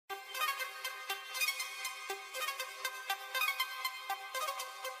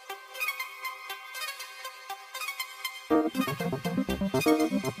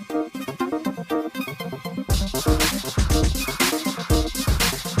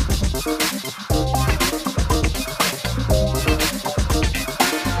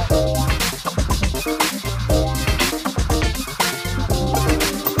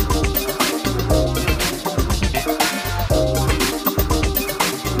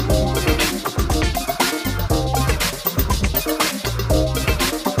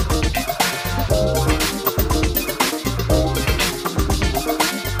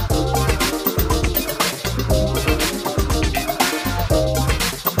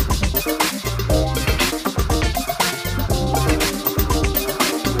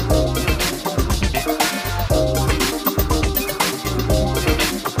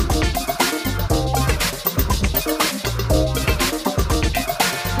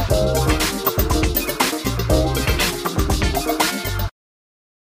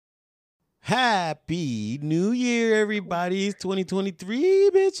Happy New Year, everybody. It's 2023,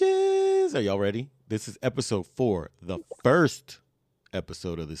 bitches. Are y'all ready? This is episode 4, the first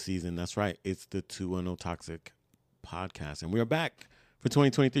episode of the season. That's right. It's the 210 Toxic podcast. And we are back for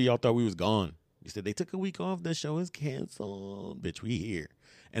 2023. Y'all thought we was gone. You said they took a week off. The show is canceled. Bitch, we here.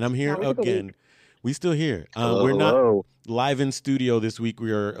 And I'm here again. We still here. We're not live in studio this week.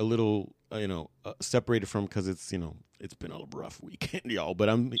 We are a little, separated from because it's, it's been a rough weekend, y'all. But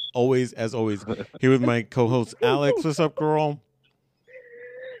I'm always, as always, here with my co-host, Alex. What's up, girl?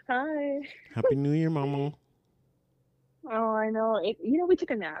 Hi. Happy New Year, mama. Oh, I know. We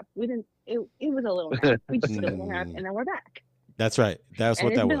took a nap. We didn't. It was a little nap. We just took a nap, and then we're back. That's right. That's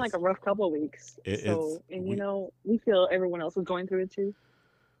what that was. It's been like a rough couple of weeks. We feel everyone else is going through it too.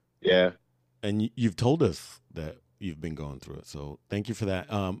 Yeah. And you've told us that you've been going through it. So thank you for that.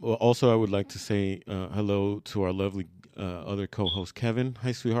 Also, I would like to say hello to our lovely other co-host, Kevin.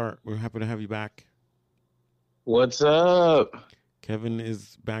 Hi, sweetheart. We're happy to have you back. What's up? Kevin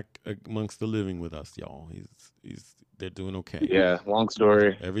is back amongst the living with us, y'all. They're doing okay. Yeah, long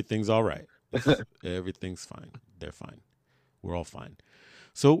story. Everything's all right. Everything's fine. They're fine. We're all fine.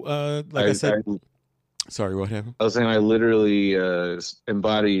 So, I said... Sorry, what happened? I was saying I literally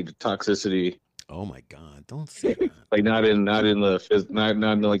embodied toxicity. Oh my God! Don't say that. Like not in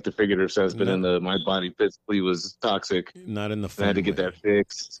like the figurative sense, but in my body physically was toxic. Not in the. I had to get that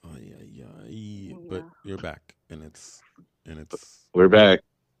fixed. Oh yeah. But you're back, and it's. We're back.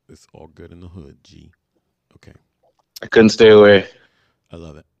 It's all good in the hood, G. Okay. I couldn't stay away. I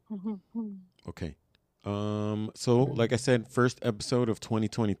love it. Okay. So like I said, first episode of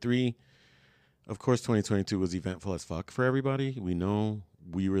 2023. Of course, 2022 was eventful as fuck for everybody. We know,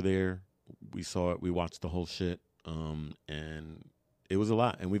 we were there, we saw it, we watched the whole shit, and it was a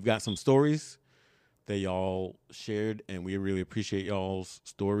lot. And we've got some stories that y'all shared, and we really appreciate y'all's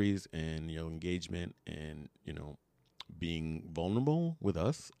stories and your engagement and, being vulnerable with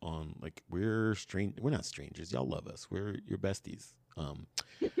us on, like, we're not strangers. Y'all love us. We're your besties.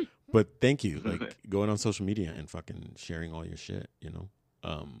 But thank you, like, going on social media and fucking sharing all your shit,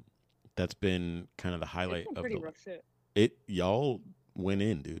 That's been kind of the highlight of pretty rough shit. Y'all went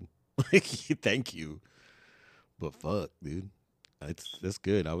in, dude. Like, thank you. But fuck, dude. That's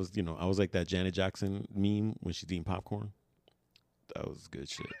good. I was like that Janet Jackson meme when she's eating popcorn. That was good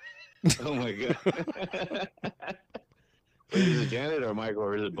shit. Oh my God. Wait, is it Janet or Michael,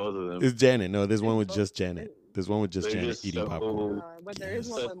 or is it both of them? It's Janet. No, there's one with just Janet. There's one with just Janet eating popcorn. But there is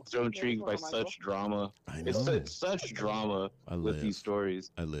one. So intrigued by such drama. I know. It's such drama with these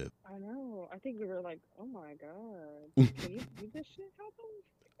stories. I live. I know. I think we were like, oh my God. Can this shit happen?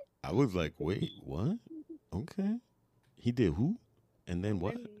 I was like, wait, what? Okay. He did who? And then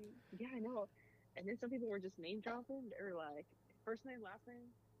what? Yeah, I know. And then some people were just name dropping. They were like, first name, last name,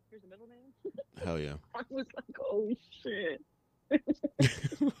 here's the middle name. Hell yeah. I was like, oh shit.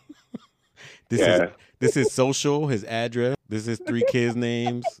 This is social, his address. This is 3 kids'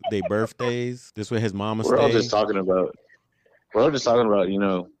 names, their birthdays. This is where his mama stays. We're all just talking about,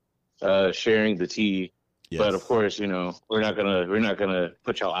 sharing the tea. Yes. But of course, we're not gonna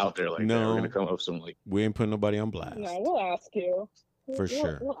put y'all out there like that. We're gonna come up with some like. We ain't putting nobody on blast. No, we'll ask you. For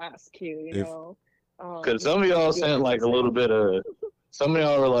sure. We'll ask you. Because some of y'all sent like a little bit of. Some of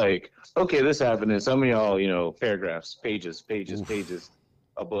y'all were like, okay, this happened, and some of y'all, paragraphs, pages,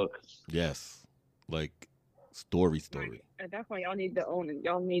 a book. Yes, like story. At that point, y'all need to own it.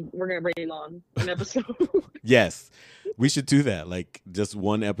 We're gonna bring you on an episode. Yes, we should do that. Like just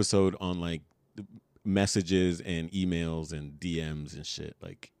one episode on like messages and emails and DMs and shit.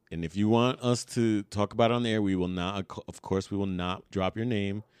 Like, and if you want us to talk about it on air, we will not. Of course, we will not drop your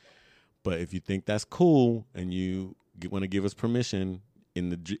name. But if you think that's cool and you want to give us permission, in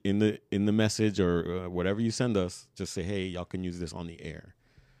the message or whatever you send us, just say, hey, y'all can use this on the air.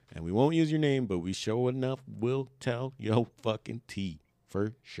 And we won't use your name, but we sure enough will tell your fucking tea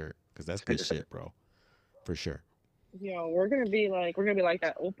for sure. Because that's good shit, bro. For sure. Yo, we're gonna be like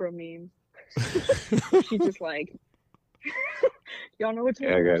that Oprah meme. She's just like, y'all know what's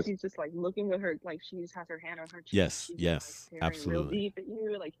guys. she's just like looking with her, like she just has her hand on her chest. Yes, She's yes, just, like, staring absolutely. real deep at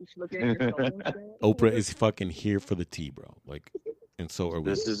you, like she's looking at your soul and shit. Oprah is fucking here for the tea, bro. Like, and so are we.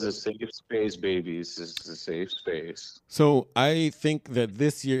 This is a safe space, babies. This is a safe space. So I think that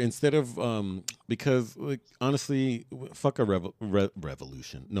this year, instead of because like honestly, fuck a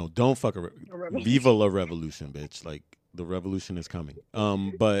revolution. No, don't fuck a revolution. Viva la revolution, bitch. Like the revolution is coming.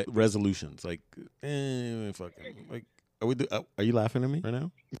 But resolutions, like, fucking, like, are you laughing at me right now?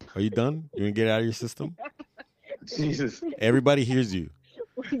 Are you done? You gonna get it out of your system? Jesus. Everybody hears you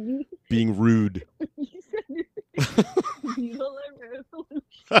You being rude. said Viva la revolution.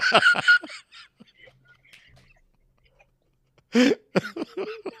 I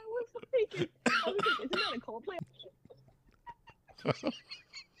was thinking, isn't that a Coldplay?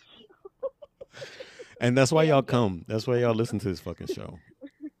 And that's why y'all come. That's why y'all listen to this fucking show.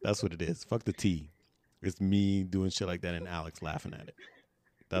 That's what it is. Fuck the tea. It's me doing shit like that and Alex laughing at it.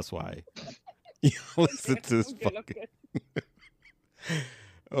 That's why you listen to this fucking.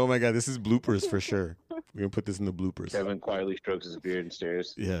 Oh my god, this is bloopers for sure. We're gonna put this in the bloopers. Kevin quietly strokes his beard and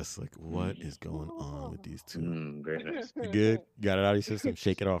stares. Yes, like what is going on with these two? Very nice. You good? Got it out of your system?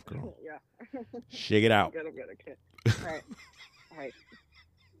 Shake it off, girl. Yeah. Shake it out. Good, okay. All right.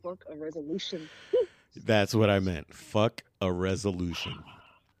 Book a resolution. That's what I meant. Fuck a resolution.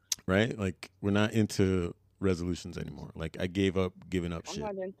 Right? Like we're not into resolutions anymore. Like I gave up giving up shit.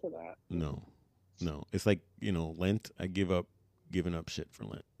 I'm not into that. No. It's like, Lent. I give up giving up shit for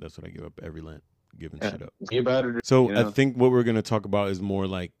Lent. That's what I give up every Lent. Giving shit up. Be about it. So I think what we're gonna talk about is more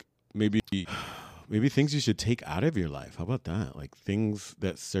like maybe things you should take out of your life. How about that? Like things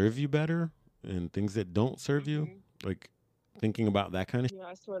that serve you better and things that don't serve you. Like thinking about that kind of shit. Yeah,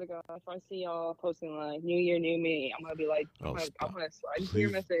 I swear to God, if I see y'all posting like "New Year, New Me," I'm gonna be like, I'm gonna slide into your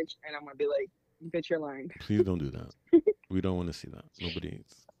message and I'm gonna be like, "Bitch, you're lying." Please don't do that. We don't want to see that. Nobody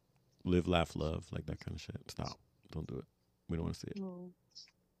live, laugh, love, like that kind of shit. Stop. Don't do it. We don't want to see it. No.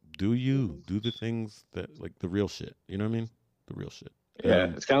 Do you do the things that like the real shit? You know what I mean? The real shit. Yeah,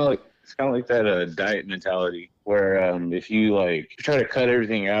 it's kind of like that diet mentality where if you try to cut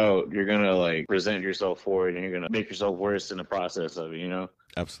everything out, you're gonna resent yourself for it, and you're gonna make yourself worse in the process of it. You know?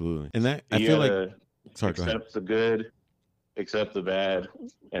 Absolutely. And that I feel like. Sorry, go ahead. Accept the good, accept the bad,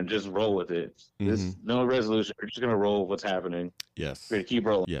 and just roll with it. There's no resolution. You're just gonna roll with what's happening. Yes. You're gonna keep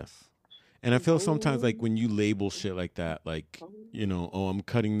rolling. Yes. And I feel sometimes like when you label shit like that, like, oh, I'm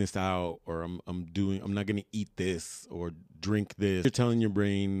cutting this out, or I'm not gonna eat this or drink this. You're telling your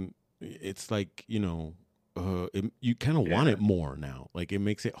brain, it's like, you kind of want it more now. Like it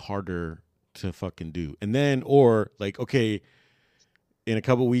makes it harder to fucking do. And then, or like, okay, in a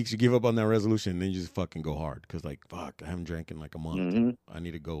couple of weeks you give up on that resolution, and then you just fucking go hard because like, fuck, I haven't drank in like a month. I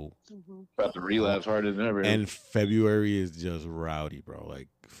need to go. About to relapse harder than ever. And February is just rowdy, bro. Like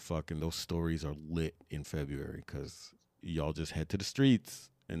fucking those stories are lit in February because y'all just head to the streets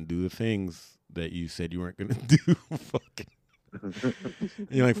and do the things that you said you weren't gonna do. Fucking.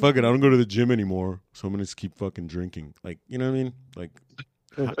 You're like, fuck it, I don't go to the gym anymore, so I'm gonna just keep fucking drinking. Like, you know what I mean? Like,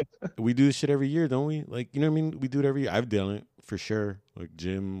 we do this shit every year, don't we? Like, you know what I mean? We do it every year. I've done it for sure. Like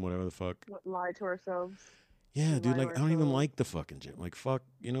gym, whatever the fuck. Lie to ourselves. Yeah, dude. Like, I don't even like the fucking gym. Like, fuck,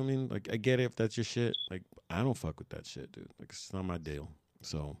 you know what I mean? Like, I get it if that's your shit. Like, I don't fuck with that shit, dude. Like, it's not my deal.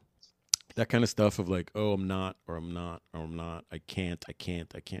 So, that kind of stuff of like, oh, I'm not, or I'm not, or I'm not. I can't.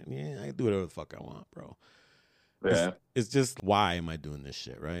 Yeah, I do whatever the fuck I want, bro. Yeah. It's just, why am I doing this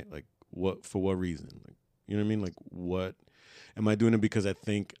shit, right? Like, for what reason? Like, you know what I mean? Like, what am I doing it because I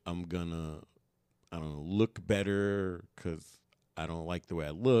think I'm gonna, I don't know, look better because I don't like the way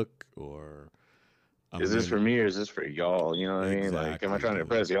I look, or is this for me or is this for y'all? You know what I mean? Like, am I trying to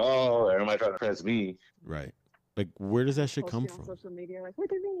impress y'all or am I trying to impress me? Right. Like, where does that shit come from? On social media, like,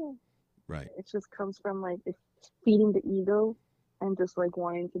 look at me. Right. It just comes from like it's feeding the ego and just like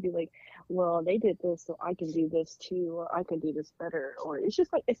wanting to be like, well, they did this, so I can do this too, or I can do this better, or it's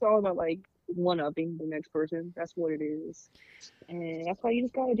just like it's all about like one-upping the next person. That's what it is, and that's why you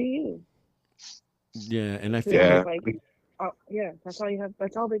just gotta do you. Yeah, and I feel that's all you have.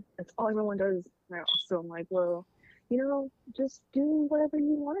 That's all everyone does now. So I'm like, well, just do whatever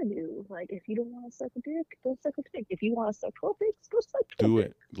you want to do. Like, if you don't want to suck a dick, don't suck a dick. If you want to suck 12 dicks, go suck 12 dicks. Do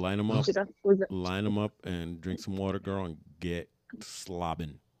it. Line them up. Line them up and drink some water, girl, and get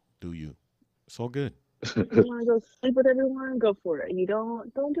slobbing. Do you? It's all good. You want to go sleep with everyone? Go for it. You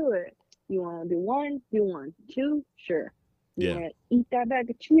don't do it. You want to do one? Do one. Two? Sure. You Yeah. want to eat that bag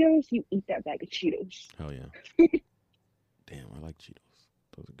of Cheetos? You eat that bag of Cheetos. Hell yeah. Damn, I like Cheetos.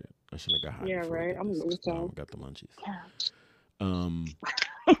 Those are good. I should have got high. Yeah, before I right. did I'm this, the 'cause now same. I got the munchies. Yeah.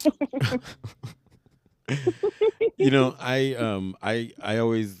 You know, I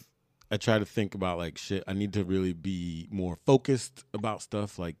always I try to think about like shit. I need to really be more focused about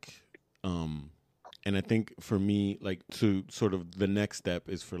stuff like and I think for me like to sort of the next step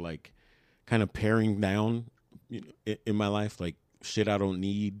is for like kind of paring down in my life like shit I don't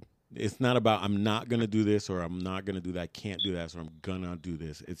need. It's not about I'm not gonna do this or I'm not gonna do that, can't do that, so I'm gonna do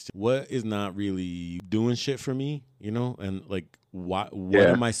this. It's just, what is not really doing shit for me, you know, and like what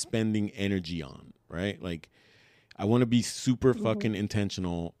Yeah. am I spending energy on, right? Like I want to be super fucking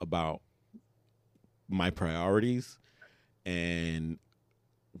intentional about my priorities and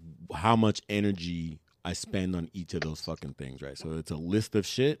how much energy I spend on each of those fucking things, right? So it's a list of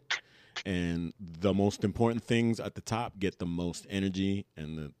shit and the most important things at the top get the most energy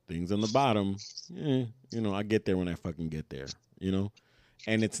and the things on the bottom, you know, I get there when I fucking get there, you know?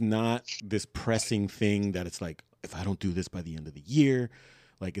 And it's not this pressing thing that it's like, if I don't do this by the end of the year,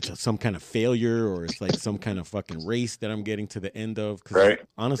 like it's some kind of failure or it's like some kind of fucking race that I'm getting to the end of. Because Right.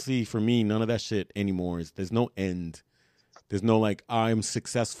 honestly, for me, none of that shit anymore is there's no end. There's no like I'm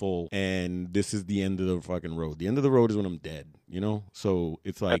successful and this is the end of the fucking road. The end of the road is when I'm dead, you know? So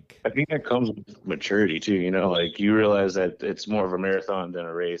it's like I think that comes with maturity too, you know, like you realize that it's more of a marathon than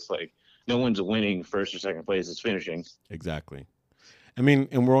a race. Like no one's winning first or second place, it's finishing. exactly. I mean,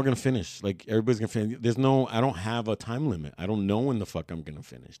 and we're all gonna finish. Like everybody's gonna finish. I don't have a time limit. I don't know when the fuck I'm gonna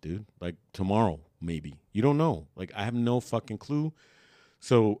finish, dude. Like tomorrow, maybe. You don't know. Like I have no fucking clue.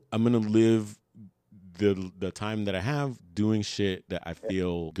 So I'm gonna live the time that I have doing shit that I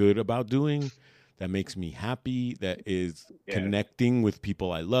feel good about doing, that makes me happy, that is connecting with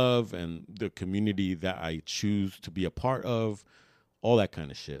people I love and the community that I choose to be a part of, all that kind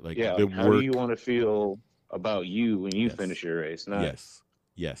of shit. Like the how work. do you want to feel about you when you Yes. finish your race? Not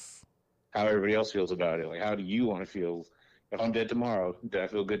Yes. how everybody else feels about it. Like how do you want to feel? If I'm dead tomorrow, do I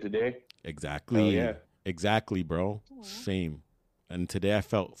feel good today? Exactly. Hell yeah. Exactly, bro. Aw. Same. And today I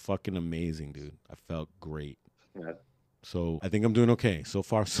felt fucking amazing, dude. I felt great. Yeah. So I think I'm doing okay. So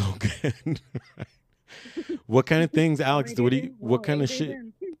far, so good. What kind of things, Alex? What kind of shit?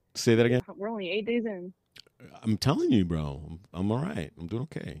 Say that again. We're only 8 days in. I'm telling you, bro. I'm all right. I'm doing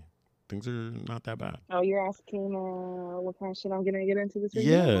okay. Things are not that bad. Oh, you're asking what kind of shit I'm gonna get into this week?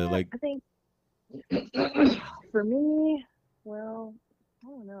 Yeah, You know what? like- I think for me, well, I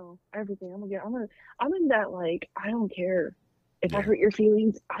don't know. Everything. I'm in that like I don't care if I Yeah. hurt your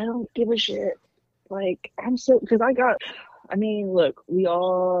feelings. I don't give a shit. Like I mean, look, we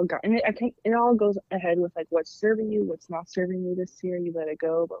all got, and I think it all goes ahead with like what's serving you, what's not serving you this year. You let it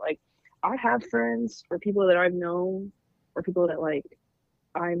go. But like, I have friends or people that I've known, or people that like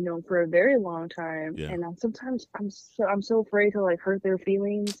I've known for a very long time, Yeah. and sometimes I'm so afraid to like hurt their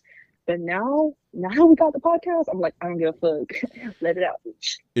feelings. But now we got the podcast. I'm like, I don't give a fuck. Let it out.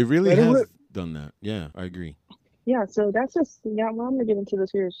 It really Let it has rip. done that. Yeah, I agree. Yeah, so that's just what I'm gonna get into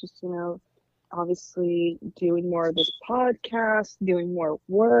this year is just, obviously doing more of this podcast, doing more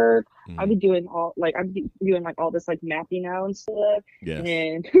work. Mhm. I'm doing all this like mapping out and stuff. Yes.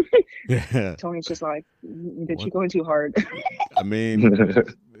 And Yeah. Tony's just like, "Bitch, What? you're going too hard." I mean,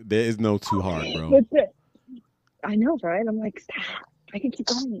 there is no too hard, bro. That's it. I know, right? I'm like, stop. I can keep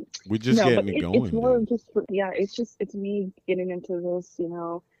going. We're just No, getting but it going. it's more dude. of just it's me getting into this,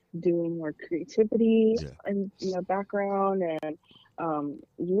 doing more creativity Yeah. and background, and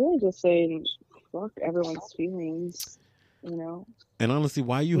really just saying fuck everyone's feelings, And honestly,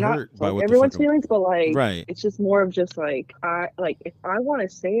 why are you not hurt by fuck what everyone's the fuck? feelings, but like Right. it's just more of just like if I want to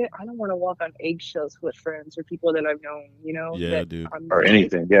say it, I don't want to walk on eggshells with friends or people that I've known, Yeah, that dude. I'm Or not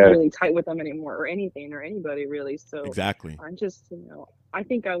anything. Yeah. really tight with them anymore, or anything or anybody really. So Exactly. I'm just, I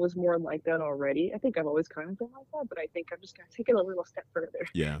think I was more like that already. I think I've always kind of been like that, but I think I'm just gonna take it a little step further.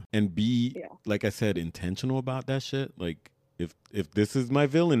 Yeah. And be, Yeah. like I said, intentional about that shit. Like, if this is my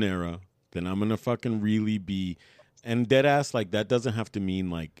villain era, then I'm gonna fucking really be, and dead ass, like, that doesn't have to mean,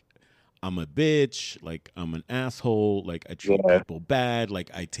 like, I'm a bitch, like, I'm an asshole, like, I treat Yeah. people bad, like,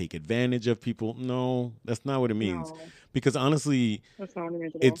 I take advantage of people. No, that's not what it means. No, Because honestly, that's not what it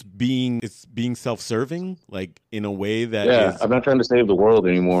is at it's being self-serving, like, in a way that Yeah. is I'm not trying to save the world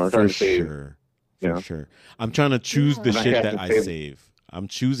anymore. I'm trying for to save. sure. you For know? sure. I'm trying to choose the Yeah. I shit have that to I save- save. I'm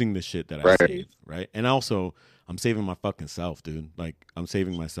choosing the shit that I Right. save, right? And also, I'm saving my fucking self, dude. Like, I'm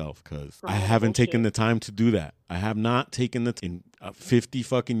saving myself because From I all the haven't taken the bullshit. time to do that. I have not taken in 50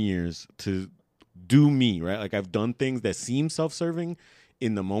 fucking years to do me, right? Like I've done things that seem self-serving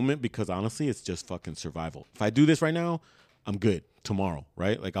in the moment because honestly, it's just fucking survival. If I do this right now, I'm good tomorrow,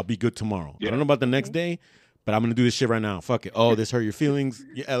 right? Like I'll be good tomorrow. I don't know about the next day, but I'm gonna do this shit right now. Fuck it. Oh, this hurt your feelings.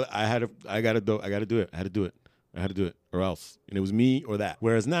 Yeah, I gotta do it. I had to do it, or else. And it was me or that.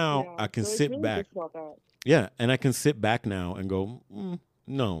 Whereas now I can sit really back. just about that. Yeah, and I can sit back now and go,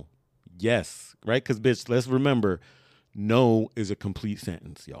 no, yes, right? Because bitch, let's remember, no is a complete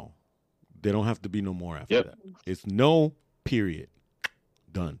sentence, y'all. There don't have to be no more after that. It's no, period,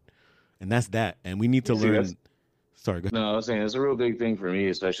 done, and that's that. And we need to learn. Sorry, go ahead. No, I was saying it's a real big thing for me,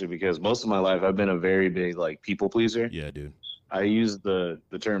 especially because most of my life I've been a very big like people pleaser. Yeah, dude. I used the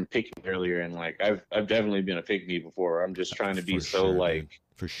term picky earlier, and like I've definitely been a pick me before. I'm just trying to be so like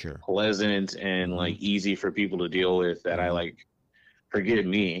for sure pleasant and like easy for people to deal with that I like forget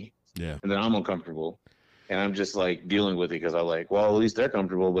me. Yeah. And then I'm uncomfortable, and I'm just like dealing with it because I'm like, well, at least they're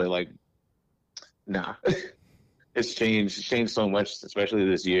comfortable, but like, nah, it's changed so much, especially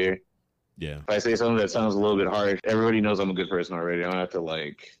this year. Yeah. If I say something that sounds a little bit harsh, everybody knows I'm a good person already. I don't have to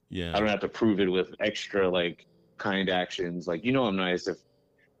like, I don't have to prove it with extra like kind actions. Like, you know, I'm nice. If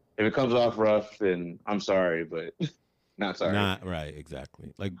it comes off rough, then I'm sorry, but not sorry. Not right,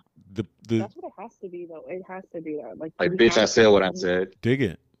 exactly. Like the That's what it has to be, though. It has to be that. Like bitch, I said what I said. Dig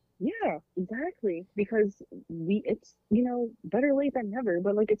it. Yeah, exactly. Because it's, you know, better late than never.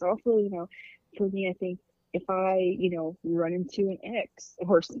 But like, it's also, you know, for me, I think if I, you know, run into an ex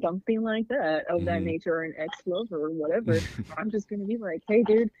or something like that of that nature, or an ex-lover or whatever, I'm just going to be like, hey,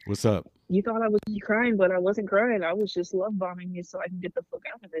 dude. What's up? You thought I was crying, but I wasn't crying. I was just love bombing you so I can get the fuck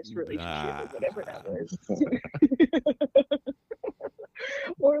out of this relationship or whatever that was.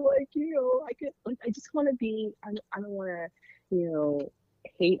 Or like, you know, I just want to be, I don't want to, you know,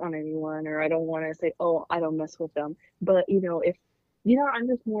 hate on anyone, or I don't want to say, oh, I don't mess with them. But, you know, if, you know, I'm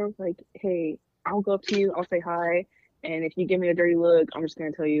just more of like, hey, I'll go up to you, I'll say hi, and if you give me a dirty look, I'm just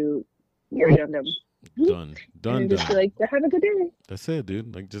going to tell you, you're done. Done. Just be like, have a good day. That's it,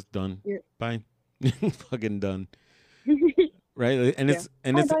 dude. Like, just done. Yeah. Bye. Fucking done. Right? And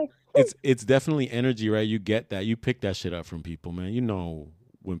Bye. it's definitely energy, right? You get that. You pick that shit up from people, man. You know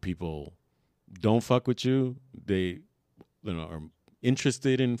when people don't fuck with you, they, you know, are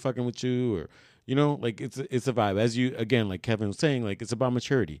interested in fucking with you, or, you know, like it's a vibe. As you, again, like Kevin was saying, like it's about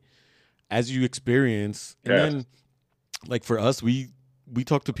maturity. As you experience, and then like for us, we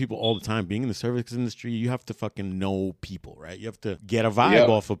talk to people all the time. Being in the service industry, you have to fucking know people, right? You have to get a vibe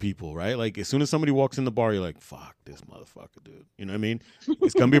off of people, right? Like as soon as somebody walks in the bar, you're like, fuck this motherfucker, dude. You know what I mean?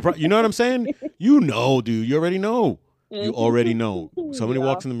 It's gonna be you know what I'm saying? You know, dude. You already know. You already know. Somebody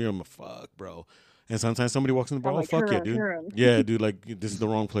walks in the mirror, I'm like, fuck, bro. And sometimes somebody walks in the bar, like, fuck yeah, dude. Yeah, dude, like this is the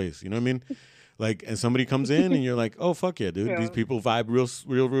wrong place. You know what I mean? Like, and somebody comes in and you're like, oh, fuck yeah, dude. These people vibe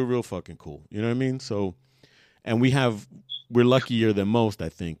real fucking cool. You know what I mean? So, and we're luckier than most, I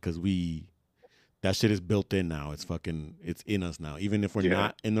think, because that shit is built in now. It's in us now. Even if we're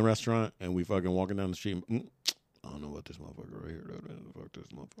not in the restaurant and we fucking walking down the street, I don't know what this motherfucker right here. Fuck this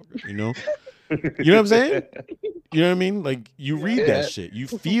motherfucker. You know? You know what I'm saying? You know what I mean? Like, you read that shit. You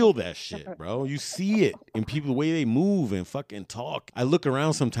feel that shit, bro. You see it in people, the way they move and fucking talk. I look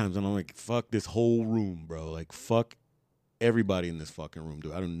around sometimes and I'm like, fuck this whole room, bro. Like, fuck everybody in this fucking room,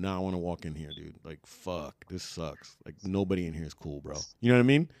 dude. I do not want to walk in here, dude. Like, fuck. This sucks. Like, nobody in here is cool, bro. You know what I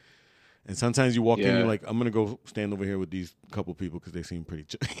mean? And sometimes you walk in, you're like, I'm going to go stand over here with these couple people because they seem pretty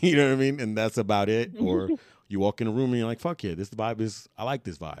you know what I mean? And that's about it. Or you walk in a room and you're like, fuck yeah, this vibe I like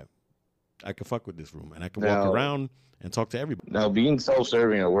this vibe. I can fuck with this room. And I can walk around and talk to everybody. Now, being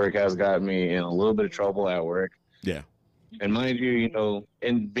self-serving at work has got me in a little bit of trouble at work. Yeah. And mind you, you know,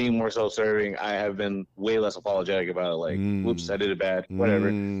 in being more self-serving, I have been way less apologetic about it. Like, whoops, I did it bad,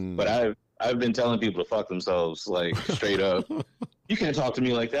 whatever. But I've been telling people to fuck themselves, like, straight up. You can't talk to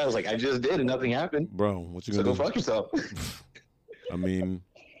me like that. I was like, I just did and nothing happened. Bro, what you gonna do? So go fuck yourself. I mean,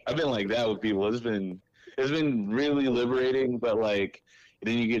 I've been like that with people. It's been really liberating, but like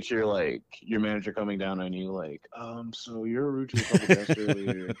then you get your manager coming down on you like, so you're rude to a couple guests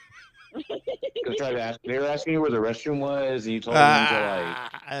earlier. They were asking you where the restroom was, and you told them to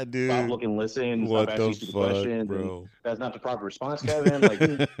like stop, look, and listen. What stop the asking stupid questions, bro? That's not the proper response, Kevin.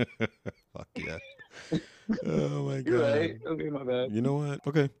 Like, fuck yeah. Oh my god. You're right. Okay, my bad. You know what?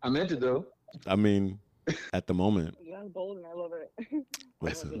 Okay. I meant it though. I mean, at the moment. That's bold and I love it.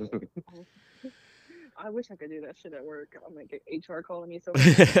 Listen. I wish I could do that shit at work. I'm like HR calling me so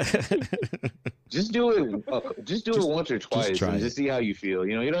Just do it. Just do it once or twice and just see how you feel.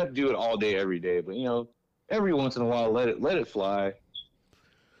 You know, you don't have to do it all day, every day, but you know, every once in a while, let it fly.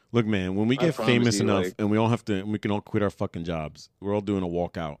 Look, man, when we get famous enough and we can all quit our fucking jobs, we're all doing a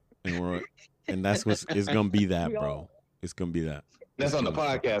walkout and that's what's it's gonna be that, We bro. all- It's gonna be that. That's It's on the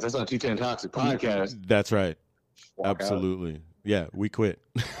gonna- podcast. That's on 210 Toxic podcast. That's right. Walk out. Absolutely. Yeah, we quit.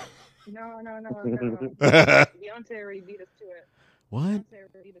 No. Beyonce already beat us to it. What? Beyonce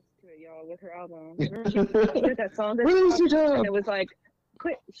already beat us to it, y'all, with her album. Remember she did that song that Lose your job. and it was like,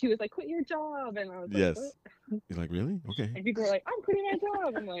 quit. She was like, quit your job, and I was like, Yes. what? You're like, really? Okay. And people were like, I'm quitting my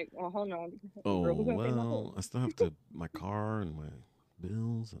job. I'm like, oh, hold on. Oh Girl, who's gonna pay my well, bill? I still have to my car and my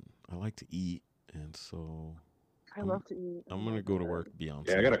bills, and I like to eat, and so I love to eat. I'm gonna go to work, Beyonce.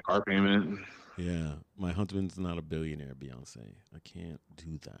 Yeah, I got a car payment. Yeah, my husband's not a billionaire, Beyonce. I can't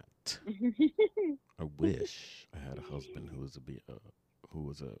do that. I wish I had a husband who was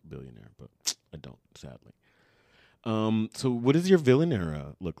a billionaire, but I don't, sadly. So what does your villain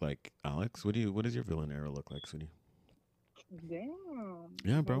era look like, Alex? What does your villain era look like, sweetie? Damn.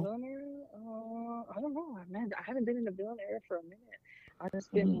 Yeah, My bro. villain era? I don't know, man. I haven't been in the villain era for a minute. I've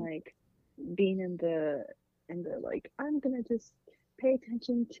just been like being in the like I'm gonna just pay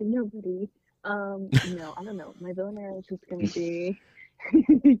attention to nobody. No, I don't know. My villain era is just gonna be.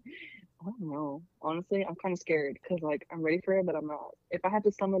 I don't know. Honestly, I'm kind of scared because like I'm ready for it, but I'm not. If I had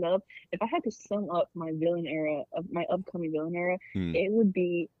to sum up my villain era of my upcoming villain era, it would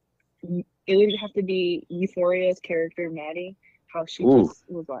have to be Euphoria's character Maddie. How she Ooh. just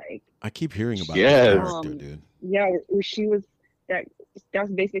was like, I keep hearing about Yes. that character, dude. yeah, where she was that. That's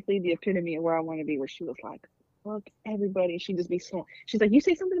basically the epitome of where I want to be. Where she was like, fuck everybody. She'd just be so. She's like, you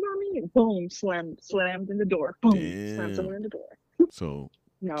say something about me? Boom, slammed in the door. Boom, Damn. slammed someone in the door. So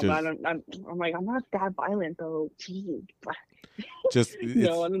No, Just- but I don't. I'm like, I'm not that violent though. Jeez. just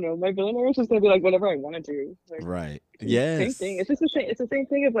No, I don't know. My villain era is just gonna be like whatever I want to do. Like, right. Same Yes. thing. It's just the same. It's the same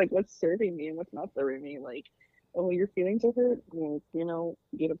thing of like what's serving me and what's not serving me. Like, oh, your feelings are hurt. Well,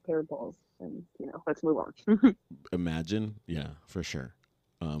 get a pair of balls and let's move on. Imagine. Yeah, for sure.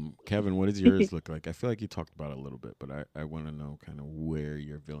 Kevin, what does yours look like? I feel like you talked about it a little bit, but I want to know kind of where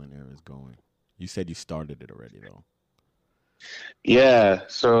your villain era is going. You said you started it already, though. Yeah,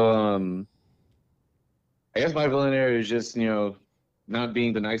 so I guess my villain era is just, not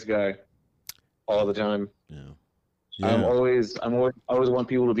being the nice guy all the time. Yeah. I Yeah. always want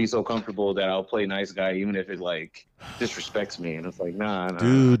people to be so comfortable that I'll play nice guy even if it like disrespects me. And it's like, nah.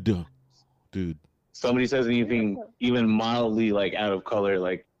 Dude. Somebody says anything even mildly like out of color,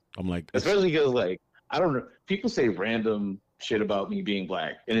 like I'm like, especially because like I don't know, people say random shit about me being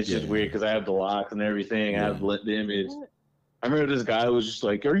black, and it's just Yeah. weird because I have the locks and everything. I have Yeah. the image. I remember this guy was just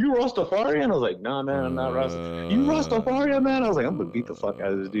like, "Are you Rastafarian?" I was like, "Nah, man, I'm not Rastafarian." You Rastafarian, man? I was like, "I'm gonna beat the fuck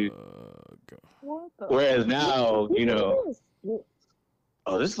out of this dude." What the Whereas now, Who is this?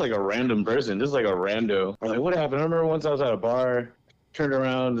 oh, this is like a random person. This is like a rando. I'm like, what happened? I remember once I was at a bar, turned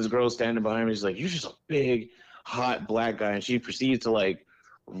around, this girl standing behind me. She's like, "You're just a big, hot black guy," and she proceeds to like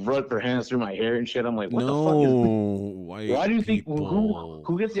run her hands through my hair and shit. I'm like, what the fuck is? Why do you think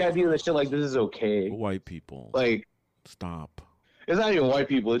who gets the idea that shit like this is okay? White people. Like, Stop. it's not even white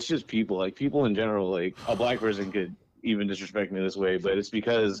people. It's just people. Like people in general. Like a black person could even disrespect me this way, but it's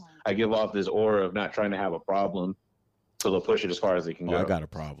because I give off this aura of not trying to have a problem, so they'll push it as far as they can Oh, go. I got a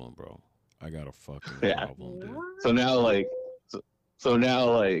problem, bro. I got a fucking Yeah. problem, dude. So now,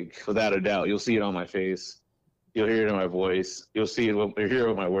 like, without a doubt, you'll see it on my face. You'll hear it in my voice. You'll see it. You'll hear it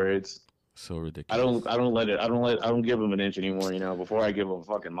with my words. So I ridiculous. I don't give them an inch anymore. Before I give them a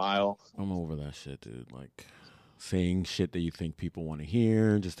fucking mile. I'm over that shit, dude. Like saying shit that you think people want to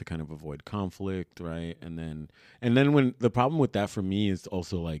hear just to kind of avoid conflict, right? And then when the problem with that for me is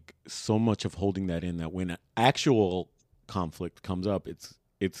also like so much of holding that in that when actual conflict comes up, it's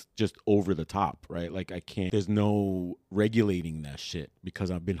just over the top, right? Like I can't, there's no regulating that shit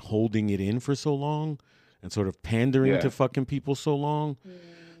because I've been holding it in for so long and sort of pandering Yeah. to fucking people so long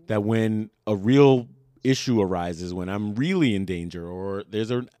that when a real issue arises, when I'm really in danger or there's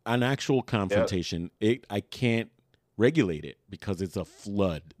an actual confrontation, I can't regulate it because it's a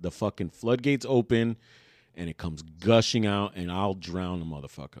flood. The fucking floodgates open and it comes gushing out and I'll drown a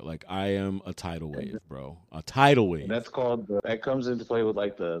motherfucker. Like I am a tidal wave, bro. A tidal wave. That's called that comes into play with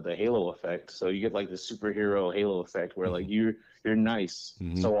like the halo effect. So you get like the superhero halo effect where like you're nice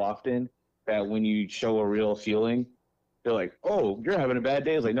so often that when you show a real feeling, they're like, "Oh, you're having a bad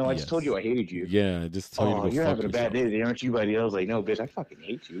day." I was like, "No, I just told you I hated you." Yeah, I just told you to go you're fuck having a bad yourself. day. Aren't you, buddy? I was like, "No, bitch, I fucking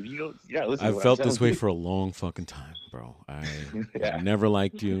hate you. You're not listening." I've felt this way for a long fucking time, bro. I Yeah. never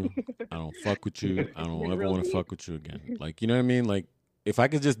liked you. I don't fuck with you. I don't ever want to fuck with you again. Like, you know what I mean? Like, if I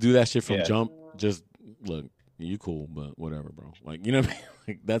could just do that shit from Yeah. jump, just look, you cool, but whatever, bro. Like, you know what I mean?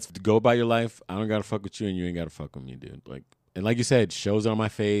 Like, that's go about your life. I don't gotta fuck with you, and you ain't gotta fuck with me, dude. Like, and like you said, shows on my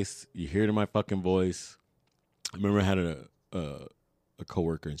face. You hear it in my fucking voice. I remember I had a a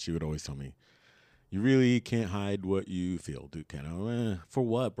coworker, and she would always tell me, "You really can't hide what you feel, dude. Can I? For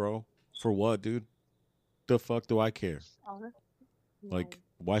what, bro? For what, dude? The fuck do I care? Like,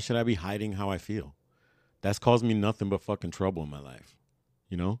 why should I be hiding how I feel? That's caused me nothing but fucking trouble in my life.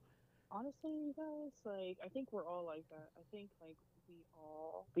 You know? Honestly, you guys, like, I think we're all like that. I think, like, we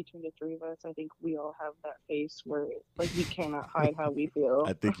all, between the three of us, I think we all have that face where, like, we cannot hide how we feel.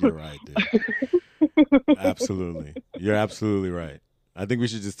 I think you're right, dude. Absolutely. You're absolutely right. I think we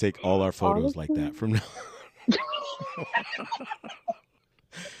should just take all our photos like that from now on.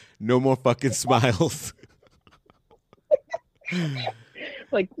 No more fucking smiles.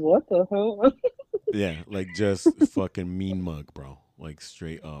 Like, what the hell? Yeah, like just fucking mean mug, bro. Like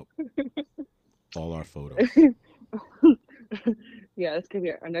straight up. All our photos. Yeah, it's gonna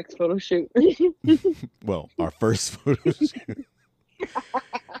be our next photo shoot. Well, our first photo shoot.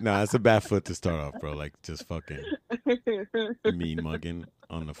 Nah, that's a bad foot to start off, bro. Like just fucking mean mugging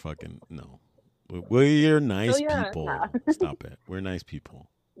on the fucking no. We're nice people. Nah. Stop it. We're nice people.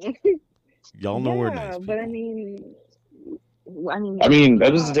 Y'all know we're nice people. But I mean,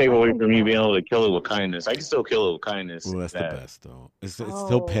 that doesn't take away from you being able to kill it with kindness. I can still kill it with kindness. Well, that's the best though. It's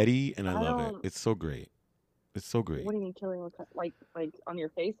so petty, and I love it. It's so great. It's so great. What do you mean killing with like on your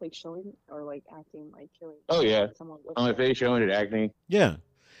face, like showing or like acting like killing? Oh yeah, someone on my face, showing it, acting. Yeah,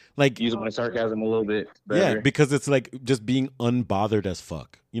 like using my sarcasm a little bit better. Yeah, because it's like just being unbothered as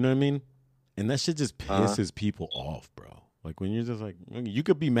fuck. You know what I mean? And that shit just pisses people off, bro. Like when you're just like, you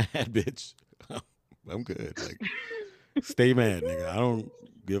could be mad, bitch. I'm good. Like, stay mad, nigga. I don't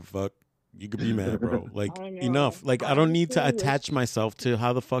give a fuck. You could be mad, bro. Like, enough. Like, I don't need to attach myself to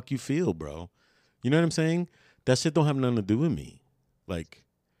how the fuck you feel, bro. You know what I'm saying? That shit don't have nothing to do with me. Like,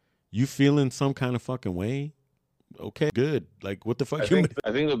 you feeling some kind of fucking way? Okay, good. Like, what the fuck? I think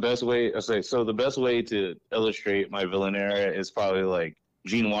the best way, the best way to illustrate my villain era is probably like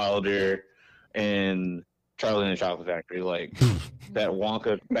Gene Wilder and Charlie and the Chocolate Factory. Like that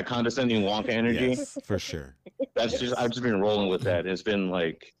Wonka, that condescending Wonka energy. Yes, for sure. That's just, I've just been rolling with that. It's been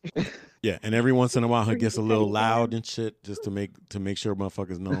like, yeah. And every once in a while, he gets a little loud and shit, just to make sure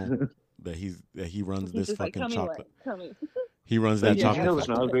motherfuckers know that he runs this fucking chocolate. He runs that chocolate. You know, the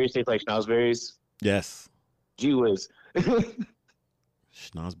schnozberries taste like schnozberries. Yes. Gee whiz.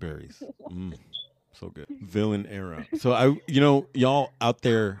 Schnozberries. So good. Villain era. So y'all out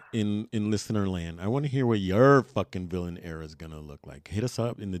there in listener land, I want to hear what your fucking villain era is gonna look like. Hit us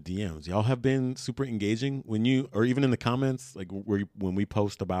up in the DMs. Y'all have been super engaging or even in the comments, like when we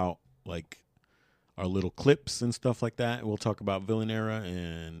post about like our little clips and stuff like that. We'll talk about villain era,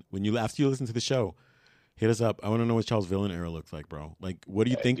 and after you listen to the show, hit us up. I want to know what y'all's villain era looks like, bro. Like, what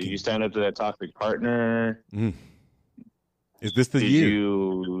are you thinking? Did you stand up to that toxic partner? Is this the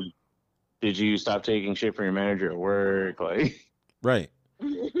year? Did you stop taking shit from your manager at work? Like, right.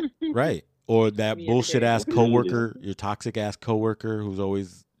 Or that bullshit ass coworker, your toxic ass coworker who's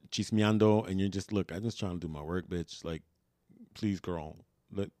always chismeando, and you're just, look, I'm just trying to do my work, bitch. Like, please, girl,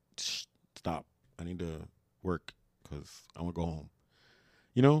 stop. I need to work because I want to go home.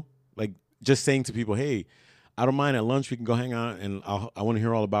 You know, like just saying to people, hey, I don't mind at lunch. We can go hang out, and I want to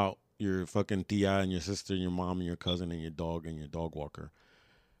hear all about your fucking tia and your sister and your mom and your cousin and your dog walker.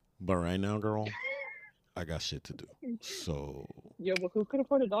 But right now, girl, I got shit to do. So yeah, but who could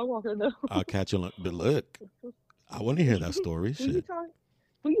afford a dog walker though? I'll catch you. But look, I want to hear that story. Shit.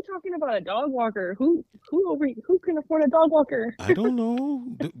 Who you talking about a dog walker? Who can afford a dog walker? I don't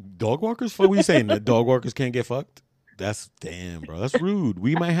know. Dog walkers? What are you saying? That dog walkers can't get fucked? That's damn, bro. That's rude.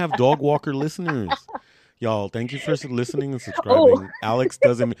 We might have dog walker listeners. Y'all, thank you for listening and subscribing. Alex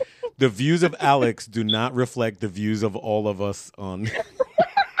doesn't. The views of Alex do not reflect the views of all of us on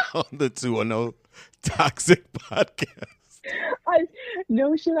the 210 Toxic Podcast.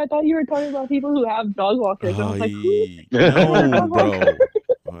 No shit. I thought you were talking about people who have dog walkers. I was like, no, bro.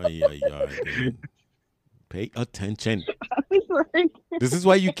 Dude. Pay attention. This is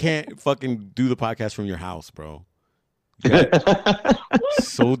why you can't fucking do the podcast from your house, bro.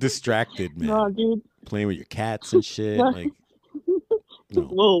 So distracted, man. No, dude. Playing with your cats and shit. Like, no.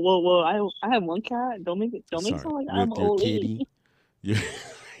 Whoa! I have one cat. Don't make it sound like I'm an old lady. You're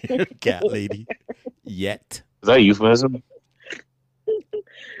a cat lady. Yet. Is that a euphemism? Oh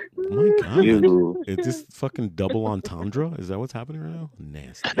my god! Ew. Is this fucking double entendre? Is that what's happening right now?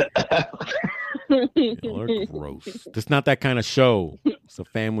 Nasty. Y'all are gross. It's not that kind of show. It's a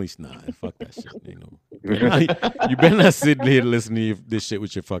family snot. Fuck that shit. You know, you better not sit here listening to this shit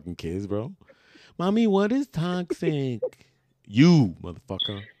with your fucking kids, bro. Mommy, what is toxic? You,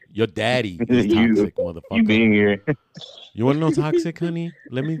 motherfucker. Your daddy is toxic, motherfucker. You being here. You want to know toxic, honey?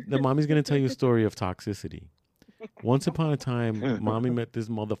 The mommy's gonna tell you a story of toxicity. Once upon a time, mommy met this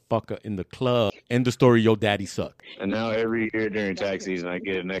motherfucker in the club. End the story. Your daddy suck. And now every year during tax season, I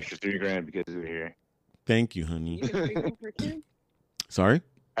get an extra $3,000 because you're here. Thank you, honey. You can take them for kids? Sorry.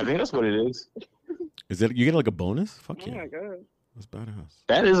 I think that's what it is. Is it you get like a bonus? Fuck Oh yeah. my god. That's badass.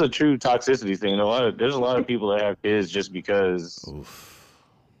 That is a true toxicity thing. There's a lot of people that have kids just because Oof,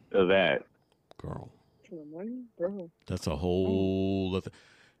 of that. girl. For the money? Bro. That's a whole other.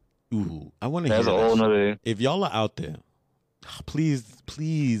 Ooh, I want to hear That's a whole this. nother. If y'all are out there, please,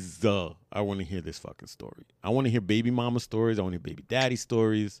 I want to hear this fucking story. I want to hear baby mama stories. I want to hear baby daddy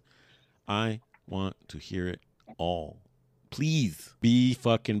stories. I want to hear it all. Please be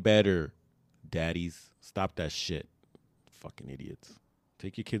fucking better, daddies. Stop that shit. Fucking idiots.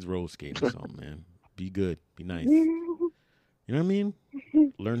 Take your kids roller skating or something, man. Be good. Be nice. You know what I mean?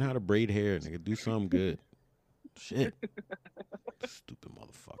 Learn how to braid hair, nigga. Do something good. Shit. Stupid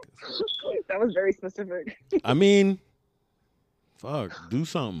motherfuckers. That was very specific. I mean, fuck. Do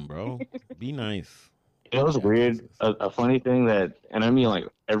something, bro. Be nice. It was weird. A funny thing that, and I mean, like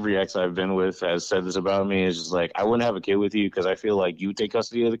every ex I've been with has said this about me. Is just like, I wouldn't have a kid with you because I feel like you take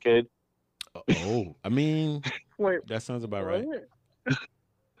custody of the kid. Oh, I mean, Wait, that sounds about right. what?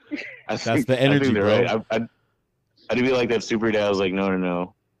 That's the energy, they're bro. Right. I'd be like that super dad. I was like,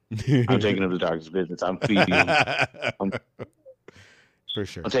 no. I'm taking him to doctor's business. I'm feeding him. For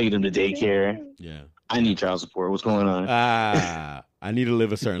sure. I'm taking him to daycare. Yeah. I need child support. What's going on? I need to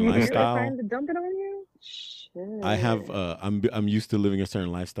live a certain You got lifestyle. time to dump it on you? Shit. I have. I'm used to living a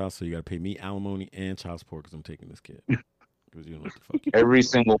certain lifestyle, so you got to pay me alimony and child support because I'm taking this kid. Because you know what the fuck. Every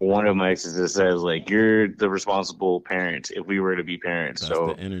single one of my exes that says like, you're the responsible parent if we were to be parents. That's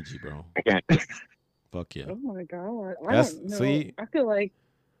So the energy, bro. I can't. Fuck yeah. Oh my god. That's- I don't know. see? I feel like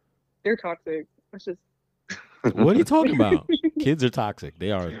they're toxic. That's just What are you talking about? Kids are toxic.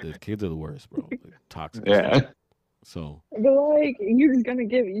 They are. The kids are the worst, bro. They're toxic. Yeah. So but like you're just gonna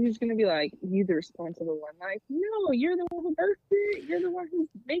be like, you the responsible one. Like, no, you're the one who birthed it. You're the one who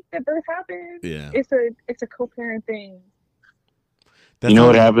make that birth happen. yeah. It's a co-parent thing. That's You know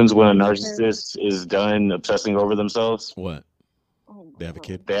what how- happens when a narcissist is done obsessing over themselves? What? Oh my They have a God.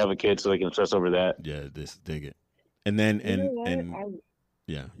 kid. They have a kid so they can obsess over that. Yeah. This dig it. And then You know what? and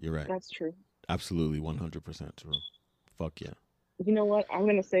yeah, you're right. That's true. Absolutely, 100% true. Fuck yeah. You know what? I'm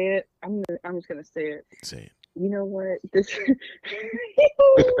gonna say it. I'm just gonna say it. Say it. You know what? This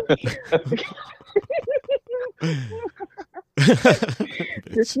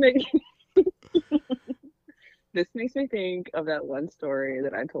this makes this makes me think of that one story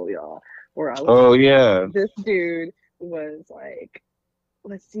that I told y'all where I was Oh yeah. this dude was like,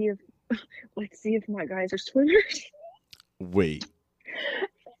 let's see if my guys are swimmers. Wait.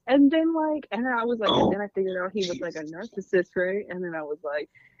 And then and I was like, Oh. and then I figured out he was like a narcissist, right? And then I was like,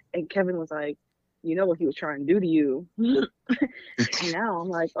 and Kevin was like, you know what he was trying to do to you. And now I'm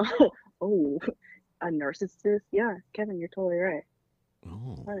like, oh, a narcissist? Yeah, Kevin, you're totally right.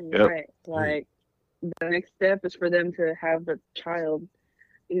 Oh. Kevin, Yep. you're right. Like, the next step is for them to have the child.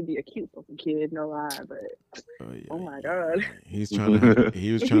 It'd be a cute fucking kid, no lie, but Yeah, oh my God. He was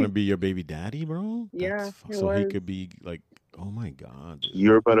trying to be your baby daddy, bro. Yeah, That's he so he was. could be like, oh my god. dude.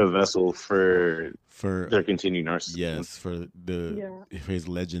 You're but a vessel for For their continued narcissism. yes, for his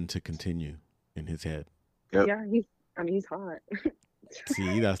legend to continue in his head. Yep. yeah, he's hot.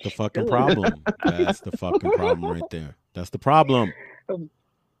 See, that's the fucking Good. problem. That's the fucking problem right there. That's the problem.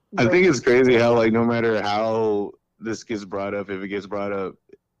 I think it's crazy how like no matter how this gets brought up, if it gets brought up,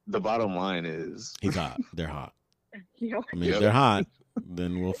 the bottom line is He's hot. They're hot. Yeah. I mean, if Yep. they're hot,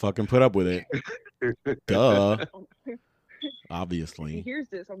 then we'll fucking put up with it. Duh. If he Obviously. hears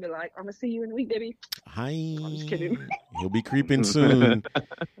this, I'll be like, I'm gonna see you in a week, baby. Hi. I'm just kidding. He'll be creeping soon.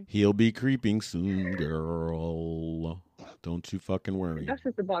 He'll be creeping soon, girl. Don't you fucking worry. That's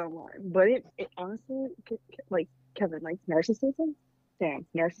just the bottom line. But it honestly, like Kevin, like narcissism. Damn,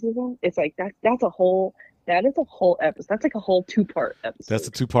 narcissism. It's like that is a whole episode. That's like a whole 2-part episode. That's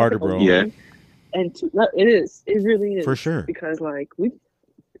a two-parter, bro. Yeah. And it is. It really is. For sure. Because like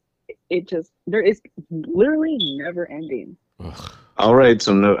there is literally never ending. Ugh. All right,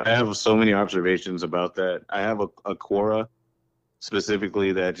 so no, I have so many observations about that. I have a Quora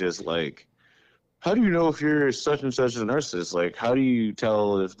specifically that just like, how do you know if you're such and such a narcissist? Like, how do you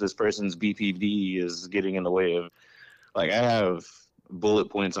tell if this person's BPD is getting in the way of? Like, I have bullet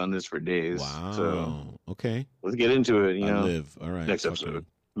points on this for days. Wow. So Okay. let's get into it. You I know, live. All right. next fucking- episode.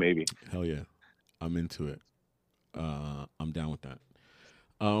 Maybe. Hell yeah. I'm into it. I'm down with that.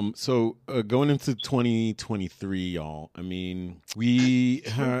 So going into 2023, y'all. I mean, we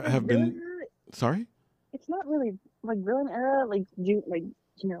have been. Sorry. It's not really like villain era. Like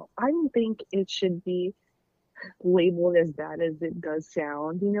I don't think it should be. labeled as bad as it does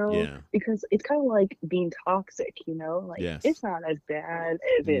sound, Yeah. because it's kind of like being toxic, like Yes. it's not as bad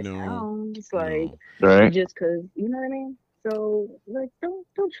as it No. sounds, like No. Right. just because, you know what I mean? So like,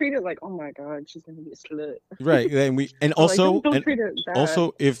 don't treat it like, oh my god, she's gonna be a slut. Right. And Or, like, also don't treat it bad.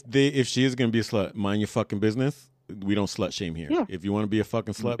 also if she is gonna be a slut, mind your fucking business. We don't slut shame here. Yeah. If you want to be a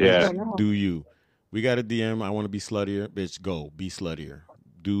fucking slut, Yeah. bitch, No. do you. We got a DM. I want to be sluttier, bitch. Go be sluttier.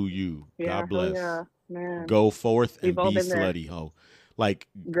 Do you? Yeah, God hell bless. yeah, man. Go forth and We've all be been there. slutty, ho. Like,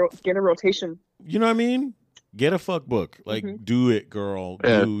 Get a rotation. you know what I mean? Get a fuck book. Like, Mhm. do it, girl.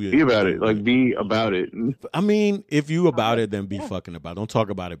 Yeah. Do it. Be about it. Do Like, be about it. I mean, if you about it, then be Yeah. fucking about it. Don't talk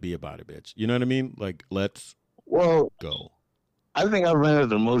about it, be about it, bitch. You know what I mean? Like, let's Well, go. I think I ran into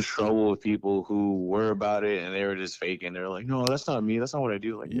the most trouble with people who were about it and they were just faking. They're like, no, that's not me. That's not what I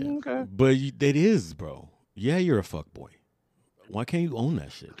do. Like, Yeah. okay. But it is, bro. Yeah, you're a fuck boy. Why can't you own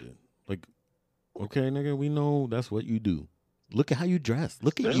that shit, dude? Like, okay, nigga, we know that's what you do. Look at how you dress.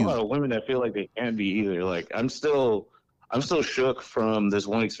 Look at There's a you. lot of women that feel like they can't be either. Like, I'm still shook from this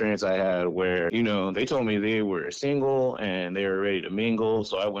one experience I had where, they told me they were single and they were ready to mingle.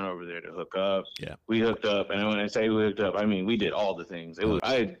 So I went over there to hook up. Yeah. We hooked up. And when I say we hooked up, I mean, we did all the things. This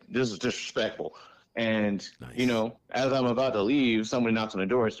was disrespectful. And, Nice. as I'm about to leave, somebody knocks on the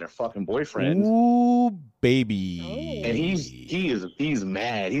door. It's their fucking boyfriend. Ooh, baby. Oh. And he's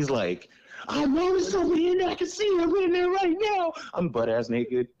mad. He's like, I know there's somebody in there. I can see him in there right now. I'm butt ass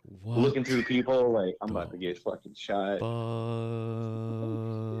naked, What? looking through the people like I'm about Bro. to get fucking shot. Fuck.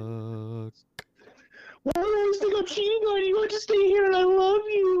 Why do you always think I'm cheating on you? I just stay here and I love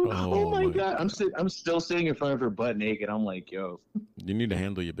you. Oh Oh, my my god. I'm still sitting in front of her butt naked. I'm like, yo, You need to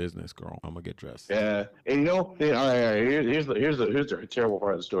handle your business, girl. I'm gonna get dressed. yeah. And all right. Here's the terrible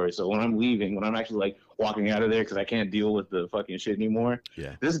part of the story. So when I'm leaving, when I'm actually like walking out of there because I can't deal with the fucking shit anymore.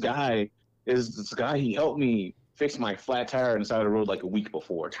 Yeah. This guy. He helped me fix my flat tire on the side of the road like a week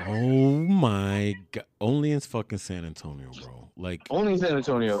before. Oh my god. Only in fucking San Antonio, bro. Like, Only in San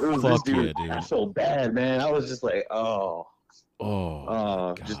Antonio. It was Fuck this dude. yeah, dude. I felt bad, man. I was just like, oh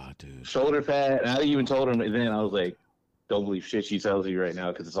just god, dude. shoulder pad. And I even told him then, I was like, don't believe shit she tells you right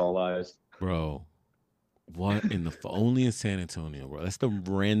now because it's all lies. Bro. What in the only in San Antonio, bro? That's the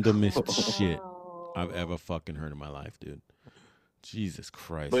randomest shit I've ever fucking heard in my life, dude. Jesus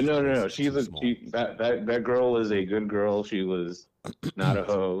Christ. But no. That's She's too small. that girl is a good girl. She was not a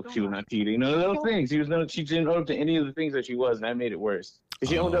hoe. She was not cheating. None of those things. She didn't own up to any of the things that she was, and that made it worse. If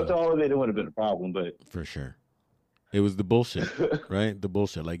she owned up to all of it, it would have been a problem. But For sure. It was the bullshit, right? The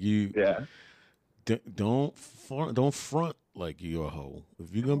bullshit. Like you yeah. don't front like you're a hoe.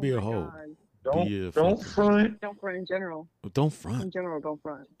 If you're gonna be a hoe, be a Don't fucking- front. Don't front in general. Don't front In general, don't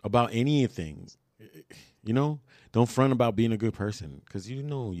front. about anything. You know, don't front about being a good person because you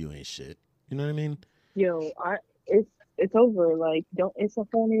know you ain't shit. You know what I mean? Yo, it's over. Like, it's a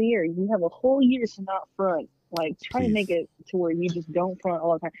whole new year. You have a whole year to not front. Like, try to make Please. it to where you just don't front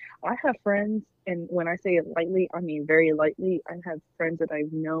all the time. I have friends, and when I say it lightly, I mean very lightly. I have friends that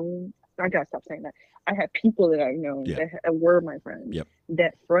I've known. I gotta stop saying that. I have people that I've known Yeah. that were my friends Yep.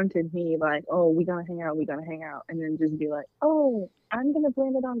 that fronted me like, "Oh, we gonna hang out, and then just be like, "Oh, I'm gonna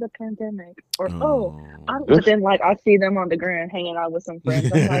blame it on the pandemic," or but then like I see them on the ground hanging out with some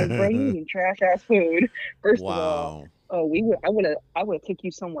friends. I'm like, "Bro, you eating trash ass food." First of all, wow. I would have took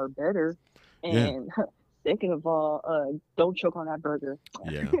you somewhere better. Yeah. And second of all, don't choke on that burger.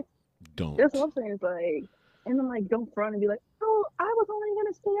 Yeah. Don't. That's what I'm saying. It's like, and I'm like, don't front and be like, oh, I was only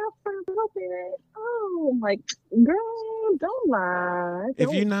gonna stay out for a little bit. Oh, I'm like, girl, don't lie.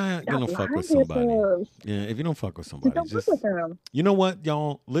 If you're not gonna fuck with somebody, yeah. If you don't fuck with somebody, don't just fuck with them. you know what,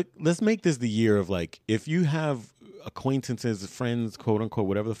 y'all. Let's make this the year of like, if you have acquaintances, friends, quote unquote,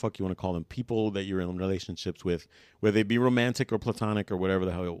 whatever the fuck you want to call them, people that you're in relationships with, whether they be romantic or platonic or whatever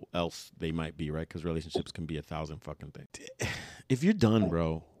the hell else they might be, right? Because relationships can be 1,000 fucking things. If you're done,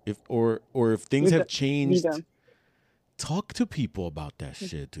 bro, if things have changed, talk to people about that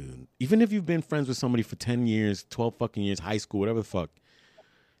shit, dude. Even if you've been friends with somebody for 10 years, 12 fucking years, high school, whatever the fuck.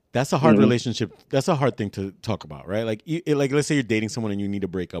 That's a hard relationship. That's a hard thing to talk about, right? Like, let's say you're dating someone and you need to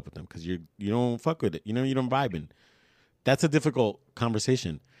break up with them because you don't fuck with it. You know, you don't vibing. That's a difficult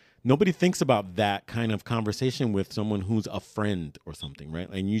conversation. Nobody thinks about that kind of conversation with someone who's a friend or something, right?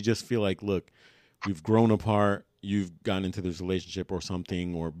 And you just feel like, look, we've grown apart. You've gotten into this relationship or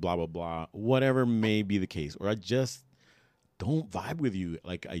something or blah, blah, blah. Whatever may be the case. Or I just don't vibe with you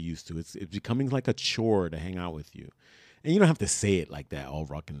like I used to. It's becoming like a chore to hang out with you. And you don't have to say it like that, all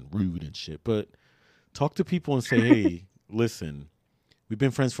rockin' rude and shit. But talk to people and say, hey, listen, we've been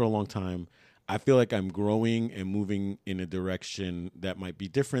friends for a long time. I feel like I'm growing and moving in a direction that might be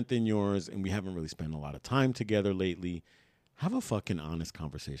different than yours, and we haven't really spent a lot of time together lately. Have a fucking honest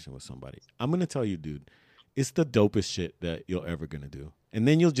conversation with somebody. I'm going to tell you, dude, it's the dopest shit that you're ever going to do. And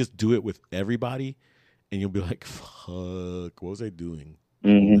then you'll just do it with everybody, and you'll be like, fuck, what was I doing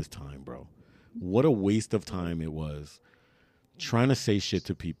all this time, bro? What a waste of time it was trying to say shit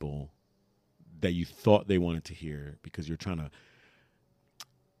to people that you thought they wanted to hear because you're trying to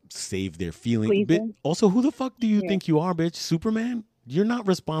save their feelings. Also, who the fuck do you think you are, bitch? Superman? You're not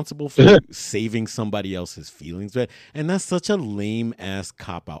responsible for saving somebody else's feelings. And that's such a lame ass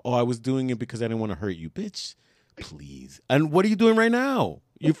cop out. Oh, I was doing it because I didn't want to hurt you. Bitch, please. And what are you doing right now?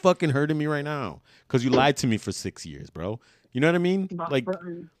 You're fucking hurting me right now because you lied to me for 6 years, bro. You know what I mean? Like,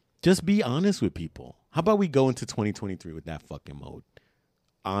 just be honest with people. How about we go into 2023 with that fucking mode?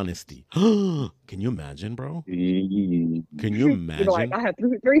 Honesty. Can you imagine, bro? Can you imagine? Like, I had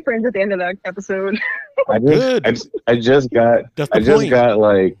three friends at the end of that episode. I just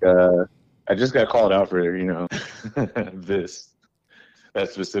got called out for, you know, that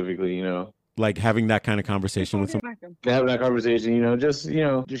specifically, you know, like having that kind of conversation with someone. Having that conversation, you know, just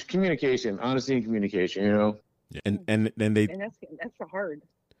communication, honesty and communication, you know. And that's hard.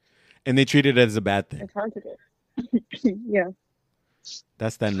 And they treat it as a bad thing. It's hard to do. Yeah.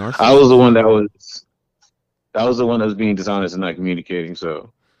 That's that narcissism. I was the one that was being dishonest and not communicating.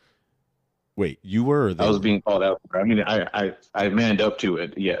 So, wait, you were? I was being called out. I mean, I manned up to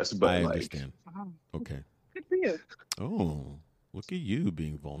it. Yes, but I understand. Okay. Good for you. Oh, look at you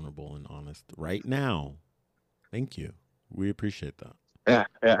being vulnerable and honest right now. Thank you. We appreciate that.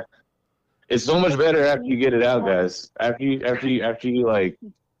 Yeah. It's so much better after you get it out, guys. After you like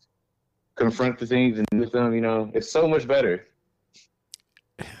confront the things and with them, you know, it's so much better.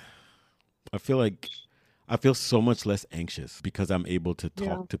 I feel so much less anxious because I'm able to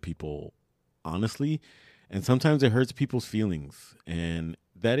talk to people honestly, and sometimes it hurts people's feelings, and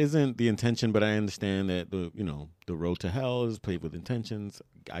that isn't the intention. But I understand that the road to hell is paved with intentions.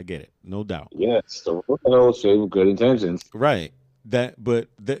 I get it, no doubt. Yes, the road to hell is paved with good intentions. Right.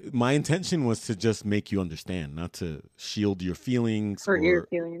 My intention was to just make you understand, not to shield your feelings or your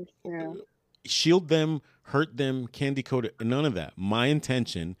feelings. Yeah. Shield them, hurt them, candy coat it. None of that. My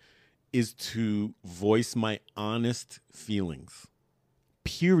intention is to voice my honest feelings.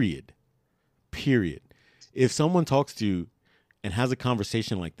 Period. If someone talks to you and has a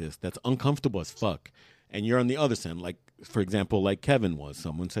conversation like this that's uncomfortable as fuck, and you're on the other side, like, for example, like Kevin was,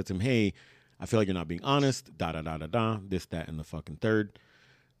 someone said to him, hey, I feel like you're not being honest, this, that, and the fucking third.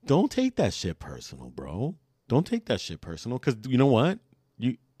 Don't take that shit personal, bro. Don't take that shit personal, because you know what?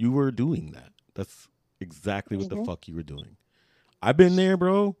 You were doing that. That's exactly what the fuck you were doing. I've been there,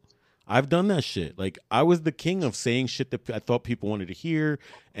 bro. I've done that shit. Like, I was the king of saying shit that I thought people wanted to hear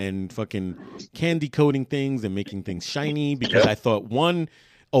and fucking candy coating things and making things shiny because I thought, I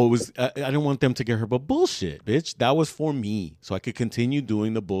didn't want them to get hurt. But bullshit, bitch. That was for me. So I could continue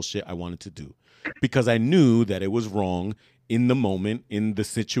doing the bullshit I wanted to do because I knew that it was wrong in the moment, in the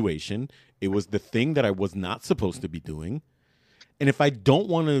situation. It was the thing that I was not supposed to be doing. And if I don't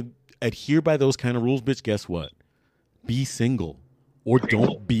want to adhere by those kind of rules, bitch, guess what? Be single. Or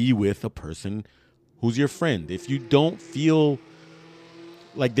don't be with a person who's your friend. If you don't feel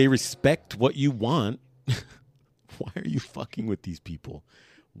like they respect what you want, why are you fucking with these people?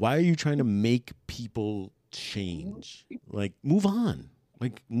 Why are you trying to make people change? Like, move on.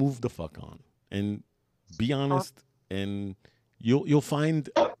 Like, move the fuck on. And be honest, and you'll find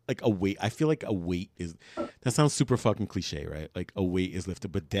like a weight. I feel like a weight is, that sounds super fucking cliche, right? Like a weight is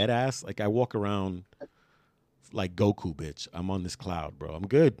lifted. But dead ass, like I walk around like Goku, bitch. I'm on this cloud, bro. I'm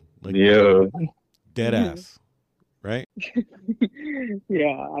good. Like, dead ass, right?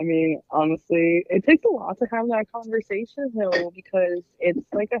 Yeah, I mean, honestly, it takes a lot to have that conversation, though, because it's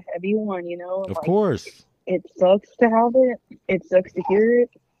like a heavy one, you know? Of course. It sucks to have it. It sucks to hear it.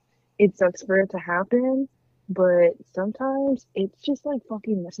 It sucks for it to happen. But sometimes it's just like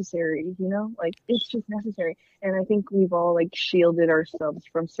fucking necessary, you know? Like, it's just necessary. And I think we've all like shielded ourselves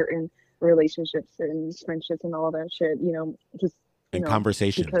from certain relationships and friendships and all that shit, you know, just and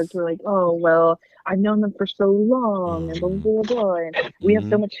conversations, because we're like, oh well, I've known them for so long and blah blah blah, and we have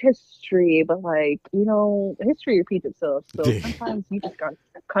so much history, but like, you know, history repeats itself, so sometimes you just gotta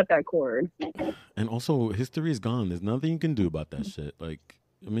cut that cord. And also, history is gone. There's nothing you can do about that shit. Like,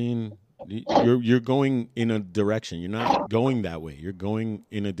 I mean, you're going in a direction. You're not going that way. You're going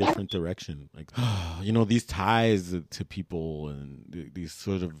in a different direction. Like, you know, these ties to people and these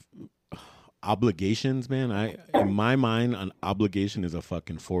sort of obligations, man. In my mind, an obligation is a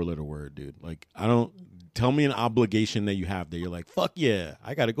fucking 4-letter word, dude. Like, tell me an obligation that you have that you're like, fuck yeah,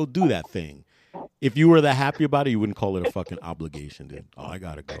 I gotta go do that thing. If you were that happy about it, you wouldn't call it a fucking obligation, dude. Oh, I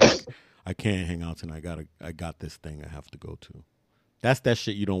gotta go. I can't hang out tonight. I got this thing I have to go to. That's that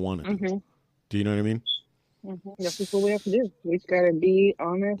shit you don't want to do. Do you know what I mean? That's just what we have to do. We just gotta be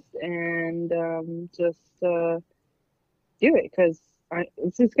honest and just do it, because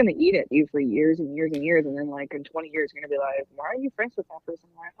it's just gonna eat at you for years and years and years, and then like in 20 years you're gonna be like, why are you friends with that person?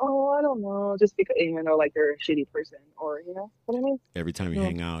 Like, oh, I don't know, just because, even though like they're a shitty person, or you know what I mean. Every time you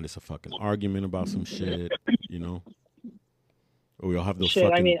hang out, it's a fucking argument about some shit, you know. Or we all have those shit.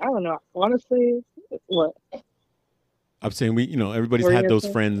 fucking. I mean, I don't know. Honestly, what? I'm saying everybody's What are had you those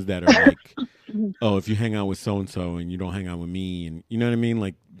saying? friends that are like, oh, if you hang out with so and so and you don't hang out with me, and you know what I mean,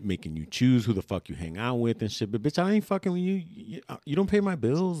 like making you choose who the fuck you hang out with and shit. But bitch, I ain't fucking with you. You don't pay my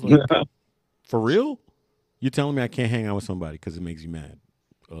bills, like for real. You telling me I can't hang out with somebody because it makes you mad?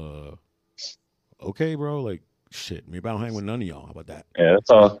 Okay, bro. Like shit. Maybe I don't hang with none of y'all. How about that? Yeah,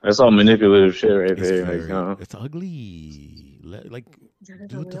 that's all manipulative shit right It's there. very, Like, it's ugly. Like,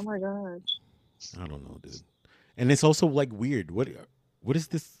 Oh my god. I don't know, dude. And it's also like weird. What is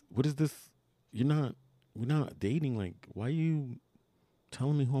this? What is this? We're not dating. Like, why are you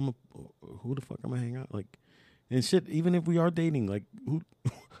telling me who the fuck I'm gonna hang out? Like, and shit, even if we are dating, like, why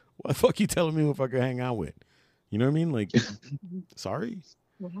the fuck you telling me who the fuck I hang out with? You know what I mean? Like, sorry.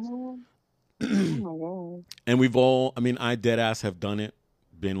 Oh my god. And we've all, I dead ass have done it.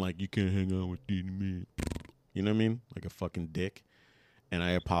 Been like, you can't hang out with me. You know what I mean? Like a fucking dick. And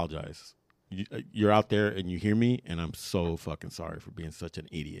I apologize. You're out there and you hear me, and I'm so fucking sorry for being such an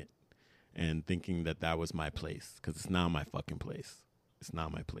idiot and thinking that was my place, because it's not my fucking place. It's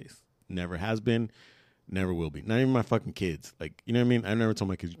not my place. Never has been, never will be. Not even my fucking kids. Like, you know what I mean? I never told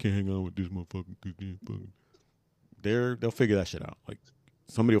my kids, you can't hang out with this motherfucking kid. They'll figure that shit out. Like,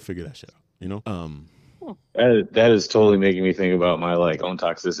 somebody will figure that shit out, you know? that is totally making me think about my like own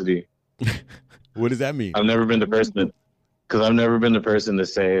toxicity. What does that mean? I've never been the person to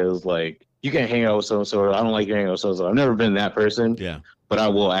say it was like, you can't hang out with so-and-so, I don't like you hanging out with so-and-so. I've never been that person. Yeah. But I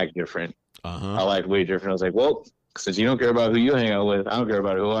will act different. I like way different. I was like, well, since you don't care about who you hang out with, I don't care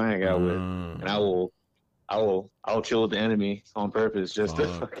about who I hang out with. And I'll chill with the enemy on purpose just to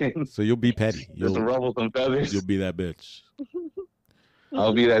fucking. So you'll be petty. Just to ruffle some feathers. You'll be that bitch.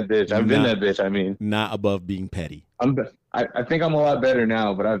 I'll be that bitch. I've been that bitch. I mean, not above being petty. I think I'm a lot better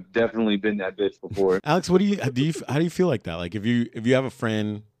now, but I've definitely been that bitch before. Alex, how do you feel like that? Like if you have a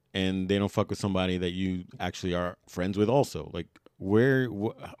friend and they don't fuck with somebody that you actually are friends with, also, like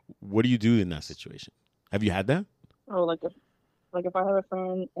what do you do in that situation? Have you had that? Oh, like if I have a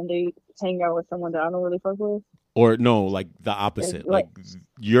friend and they hang out with someone that I don't really fuck with. Or no, like the opposite. Like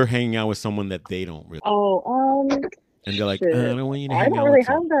you're hanging out with someone that they don't really. Oh, and they're like, shit. I don't want you to hang I don't out really with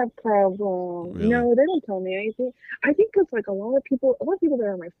have that problem. Really? No, they don't tell me anything. I think because like a lot of people that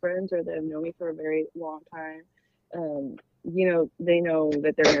are my friends or that have known me for a very long time, they know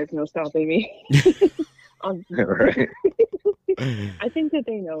that there is no stopping me. Right. I think that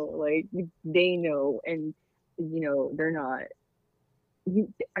they know, and they're not.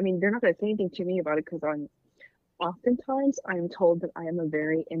 They're not gonna say anything to me about it because oftentimes I'm told that I am a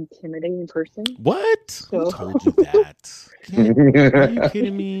very intimidating person. What? So... Who told you that? Are you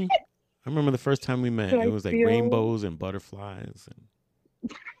kidding me? I remember the first time we met. It was like rainbows and butterflies, and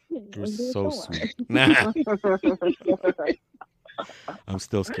it was so sweet. Nah. I'm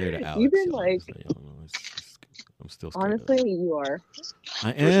still scared of Alex. You've been like, I'm still scared. Honestly, you are.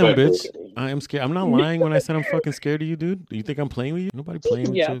 I am, bitch. I am scared. I'm not lying when I said I'm fucking scared of you, dude. Do you think I'm playing with you? Nobody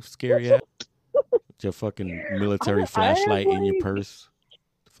playing with your scary ass. Your fucking military flashlight in your purse.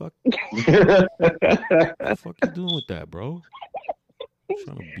 What the fuck you doing with that, bro?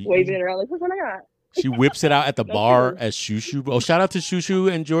 Trying to beat waving it around like, look what I got. She whips it out at the bar as Shushu. Oh, shout out to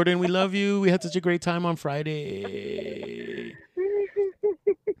Shushu and Jordan. We love you. We had such a great time on Friday.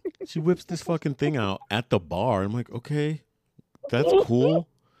 She whips this fucking thing out at the bar. I'm like, okay, that's cool.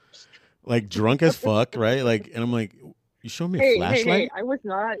 Like drunk as fuck, right? Like, and I'm like, you showing me a flashlight? Hey, I was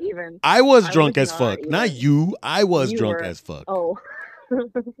not even. I was drunk as fuck. Even. Not you. I was drunk were. As fuck. Oh.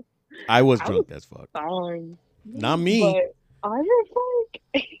 I was drunk as fuck. Fine. Not me. But I was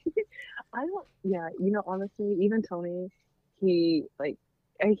like, honestly, even Tony, he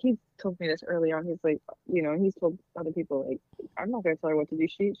told me this early on. He's like, he's told other people, like, I'm not going to tell her what to do.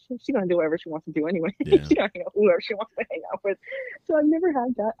 She's going to do whatever she wants to do anyway. Yeah. She's going to hang out with whoever she wants to hang out with. So I've never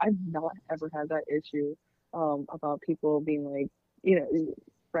had that. I've not ever had that issue about people being like,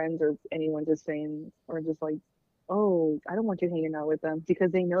 friends or anyone just saying, or just like, oh, I don't want you hanging out with them,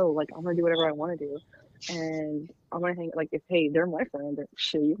 because they know, like, I'm going to do whatever I want to do. And I'm going to hang, like, if, hey, they're my friend, then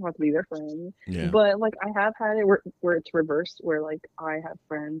shit, you don't have to be their friend. Yeah. But, like, I have had it where it's reversed, where, like, I have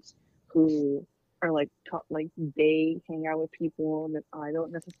friends who or like talk, like they hang out with people that I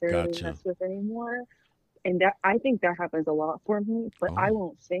don't necessarily Gotcha. mess with anymore. And that I think that happens a lot for me, but I Oh.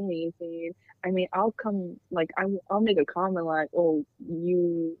 won't say anything. I mean, I'll come like I'll make a comment like, "Oh,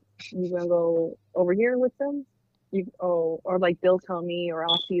 you gonna go over here with them?" Or like they'll tell me, or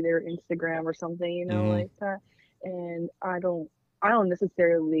I'll see their Instagram or something, Mm-hmm. like that. And I don't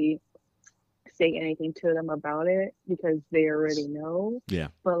necessarily say anything to them about it because they already know. Yeah.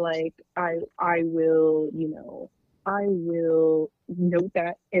 But like I will, I will note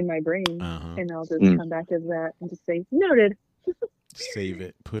that in my brain, Uh-huh. and I'll just Mm. come back to that and just say noted. Save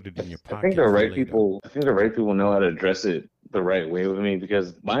it. Put it in your I pocket think the for right later. people. I think the right people know how to address it the right way with me,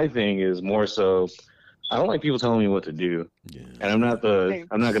 because my thing is more so. I don't like people telling me what to do, Yeah. and I'm not Same.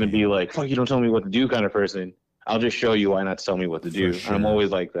 going to be Same. like, "Fuck, you don't tell me what to do" kind of person. I'll just show you why not to tell me what to For do, and I'm sure.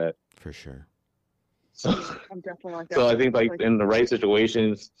 always like that. For sure. So, I'm definitely like that. so I think like Like, in the right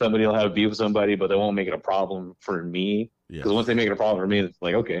situations, somebody will have beef with somebody, but they won't make it a problem for me. Yes. Because once they make it a problem for me, it's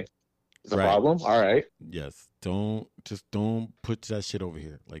like, okay, it's a Right. problem. All right. Yes. Don't put that shit over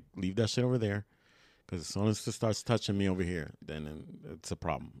here. Like, leave that shit over there. Because as soon as it starts touching me over here, then it's a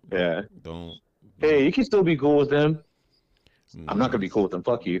problem. Yeah. Don't. Hey, you can still be cool with them. No. I'm not gonna be cool with them.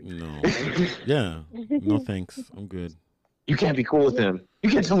 Fuck you. No. Yeah. No thanks. I'm good. You can't be cool with them. You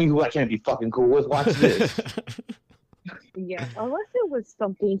can't tell me who I can't be fucking cool with. Watch this. yeah, unless it was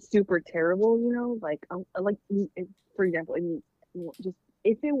something super terrible, like for example, just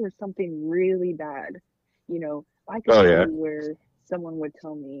if it was something really bad, I could Oh see yeah. where someone would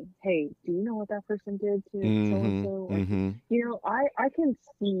tell me, "Hey, do you know what that person did to so and Mm-hmm. so?" Mm-hmm. I can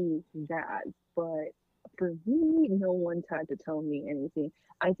see that, but for me, no one's had to tell me anything.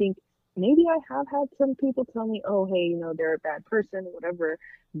 I think maybe I have had some people tell me, "Oh, hey, they're a bad person, whatever,"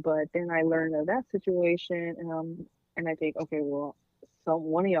 but then I learned of that situation, and I think, okay, well,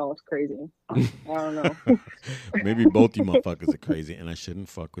 one of y'all is crazy. I don't know. Maybe both you motherfuckers are crazy, and I shouldn't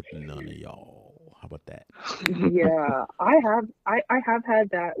fuck with none of y'all. How about that? Yeah, I have had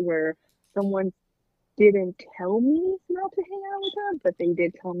that where someone didn't tell me not to hang out with them, but they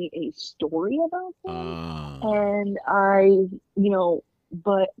did tell me a story about them. And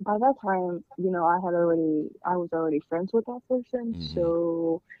but by that time, I was already friends with that person. Mhm.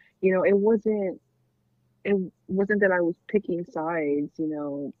 So, it wasn't that I was picking sides,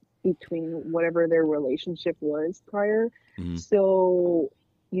 between whatever their relationship was prior. Mhm. So,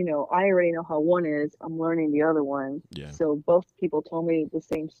 I already know how one is. I'm learning the other one. Yeah. So both people told me the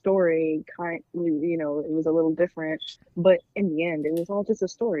same story. It was a little different, but in the end, it was all just a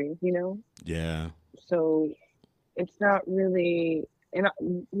story. Yeah. So it's not really, and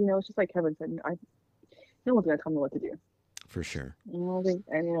it's just like Kevin said. No one's gonna tell me what to do. For sure. I don't think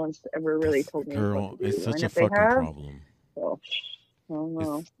anyone's ever really told me Girl, what to do. it's such And a if they fucking have, problem. well, I don't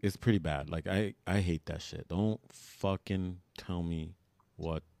know. It's pretty bad. Like I hate that shit. Don't fucking tell me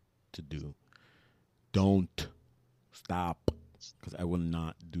what to do. Don't stop, because I will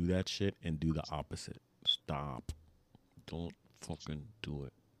not do that shit and do the opposite. Stop. Don't fucking do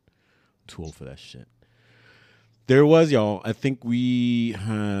it. Too old for that shit. There was, y'all. I think we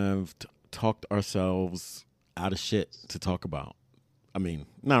have talked ourselves out of shit to talk about. I mean,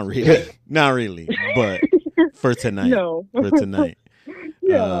 not really, not really, but for tonight, No. for tonight.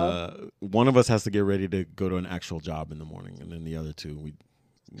 Yeah. One of us has to get ready to go to an actual job in the morning, and then the other two, we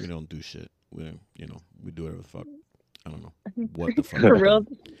don't do shit. We do whatever the fuck. I don't know what the fuck.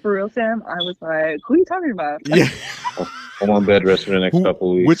 For real, Sam. I was like, who are you talking about? Yeah. I'm on bed rest for the next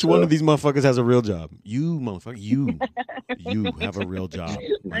couple weeks. Which one of these motherfuckers has a real job? You, motherfucker. You have a real job,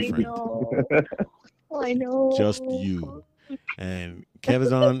 my I friend. know. I know. Just you. And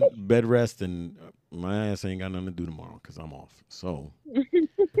Kevin's on bed rest, and my ass ain't got nothing to do tomorrow because I'm off. So,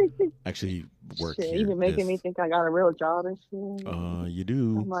 actually, work Shit, here. you've been making me think I got a real job and shit. You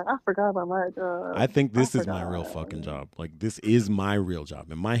do. I'm like, I forgot about my job. I think this is my real fucking job. Like, this is my real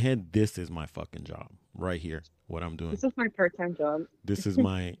job. In my head, this is my fucking job. Right here, what I'm doing. This is my part-time job. This is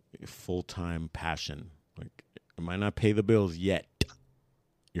my full-time passion. Like, I might not pay the bills yet.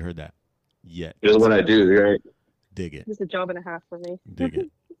 You heard that? Yet. This is what I do, right? Dig it. This is a job and a half for me. Dig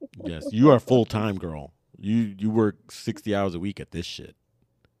it. Yes, you are full-time, girl. You work 60 hours a week at this shit.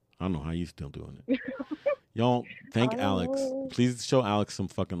 I don't know how you still doing it. Y'all, thank Alex. Please show Alex some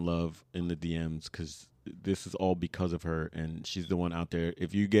fucking love in the DMs, because this is all because of her, and she's the one out there.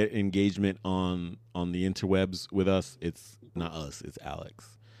 If you get engagement on the interwebs with us, it's not us, it's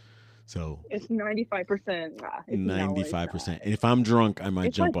Alex. So it's 95%. 95%. And if I'm drunk, I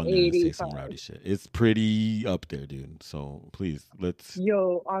might jump like on there and say 85. some rowdy shit. It's pretty up there, dude. So please, let's.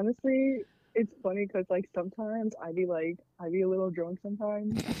 Yo, honestly, it's funny because like sometimes I be a little drunk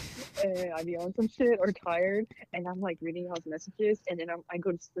sometimes, and I be on some shit or tired, and I'm like reading y'all's messages, and then I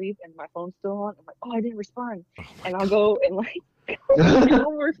go to sleep, and my phone's still on. I'm like, oh, I didn't respond, and I'll go and like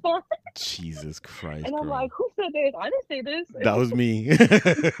y'all respond, Jesus Christ, and I'm girl. like, who said this? I didn't say this. That was me.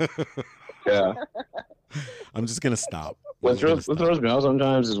 Yeah. I'm just gonna stop. What throws me out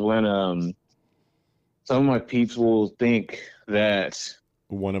sometimes is when some of my peeps will think that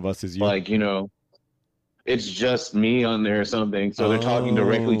One of us is you. like, it's just me on there or something. So they're talking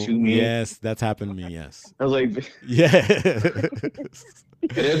directly to me. Yes, that's happened to me. Yes. I was like, Yeah. and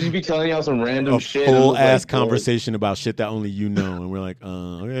they'll just be telling y'all some random shit. Full and ass like, conversation about shit that only you know, and we're like,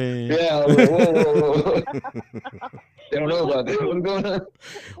 okay. Yeah, I was like, whoa. They don't know about that. What's going on?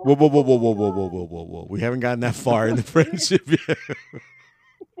 Whoa. We haven't gotten that far in the friendship yet.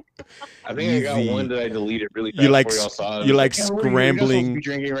 I think I got Easy. one that I deleted really fast You're like, before y'all saw it. you're like You're supposed to scrambling. be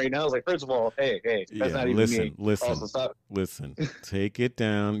drinking right now. I was like, first of all, hey, that's not even me. Also, stop. Listen, take it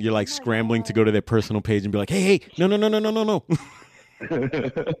down. You're like Oh my scrambling to God. go to their personal page and be like, hey, no.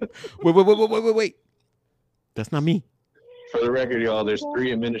 Wait. That's not me. For the record, y'all, there's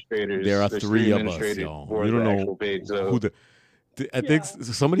 3 administrators. There are There's 3 of us, administrators y'all. for You don't the know actual page, so. who the. I think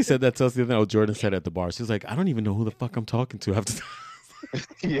somebody said that to us the other night. Jordan said at the bar. She was like, I don't even know who the fuck I'm talking to after that.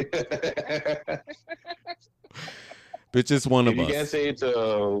 Yeah. Bitch, it's one If of you us. can't say it's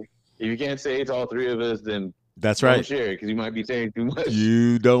if you can't say it's all 3 of us, then That's don't right. share because you might be saying too much.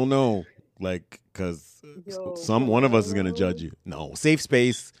 You don't know. Like, because Yo, one of us is going to hello? judge you. No. Safe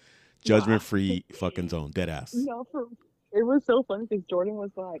space, judgment free fucking zone. Dead ass. No, it was so funny because Jordan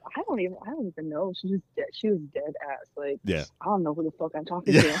was like, I don't even know. She was dead ass. Like, Yeah. I don't know who the fuck I'm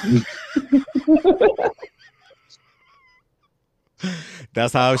talking Yeah. to.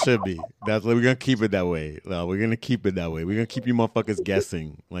 That's how it should be. We're gonna keep it that way. We're gonna keep it that way. We're gonna keep you motherfuckers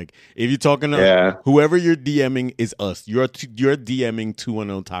guessing. Like if you're talking to whoever you're DMing is us. You're DMing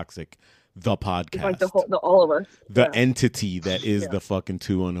 210 Toxic, the podcast, It's like the all of us. the entity that is the fucking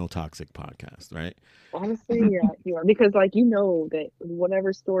 210 Toxic podcast, right? Honestly, yeah, you are because like that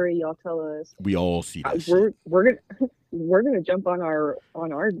whatever story y'all tell us, We all see that shit. we're gonna jump on our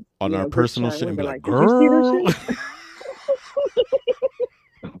group personal chat shit and be like, "Did you see girl. this shit?"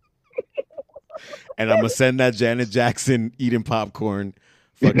 And I'm gonna send that Janet Jackson eating popcorn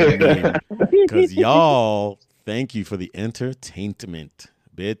fucking meme. Because y'all, thank you for the entertainment,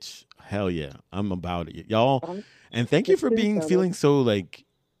 bitch. Hell yeah, I'm about it, y'all. And thank you for feeling so like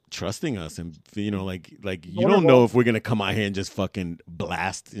trusting us, and like you don't know if we're gonna come out here and just fucking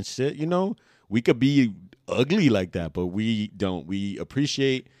blast and shit. We could be ugly like that, but we don't. We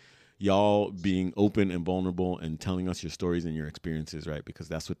appreciate y'all being open and vulnerable and telling us your stories and your experiences, right? Because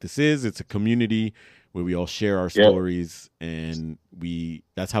that's what this is. It's a community where we all share our stories, and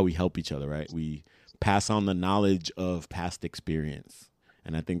that's how we help each other, right? We pass on the knowledge of past experience.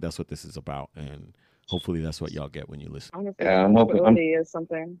 And I think that's what this is about. And hopefully that's what y'all get when you listen. Honestly, I'm hoping is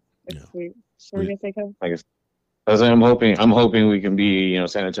something. It's sweet. What were you gonna say, Kevin? I guess. I'm hoping we can be,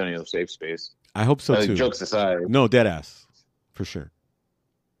 San Antonio's safe space. I hope so too. Jokes aside. No, dead ass. For sure.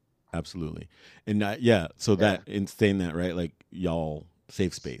 Absolutely. And so that in saying that, right, like y'all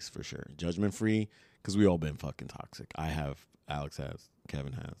safe space for sure. Judgment free, because we all been fucking toxic. I have, Alex has,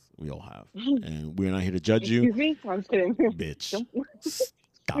 Kevin has, we all have. And we're not here to judge you. Excuse me? I'm just kidding. Bitch.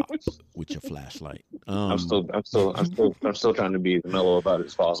 Stop with your flashlight. I'm still trying to be as mellow about it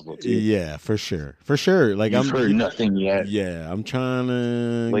as possible too. Yeah, for sure. Like You've heard nothing yet. Yeah, I'm trying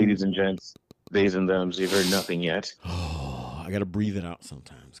to. Ladies and gents, theys and thems, you've heard nothing yet. Oh, I gotta breathe it out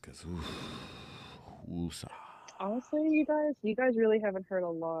sometimes because. Honestly, you guys really haven't heard a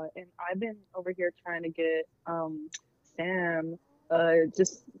lot, and I've been over here trying to get Sam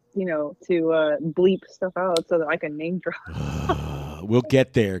just to bleep stuff out so that I can name drop. We'll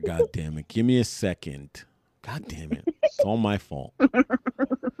get there. God damn it! Give me a second. God damn it! It's all my fault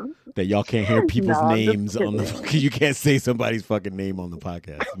that y'all can't hear people's names on the. You can't say somebody's fucking name on the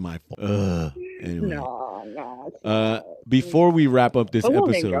podcast. It's my fault. Anyway. No. Before we wrap up this we'll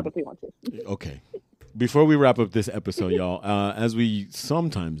episode, name drop if we want to. Okay. Before we wrap up this episode, y'all, as we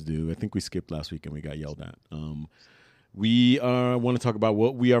sometimes do, I think we skipped last week and we got yelled at. We want to talk about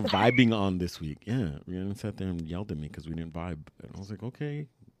what we are vibing on this week. Yeah, Rhiannon sat there and yelled at me because we didn't vibe, and I was like, "Okay,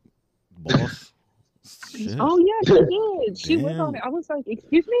 boss." Shit. Oh yeah, she did. She went on it. I was like,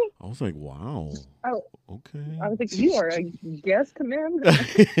 "Excuse me." I was like, "Wow." Oh, okay. I was like, "You are a guest commander."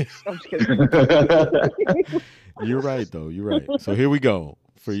 I'm just kidding. You're right, though. You're right. So here we go.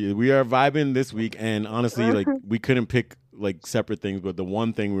 For you, we are vibing this week, and honestly, like we couldn't pick like separate things, but the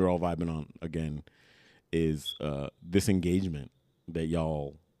one thing we were all vibing on again is this engagement that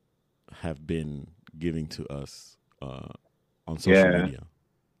y'all have been giving to us on social media.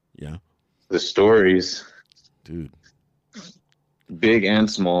 Yeah, The stories, dude. big and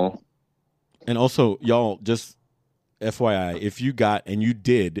small. And also, y'all, just FYI, if you got and you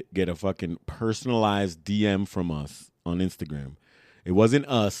did get a fucking personalized DM from us on Instagram, it wasn't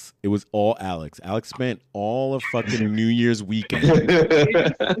us. It was all Alex. Alex spent all of fucking New Year's weekend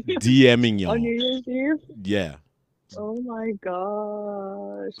DMing y'all. On New Year's Eve? Yeah. Oh my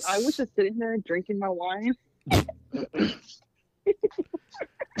gosh. I was just sitting there drinking my wine,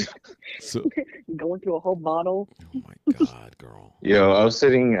 So, going through a whole bottle. oh my God, girl. Yo, I was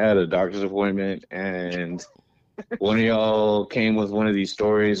sitting at a doctor's appointment and one of y'all came with one of these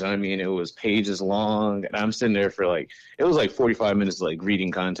stories. I mean, it was pages long, and I'm sitting there for like, it was like 45 minutes, like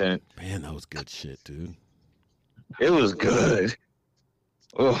reading content. Man, that was good shit, dude. It was good.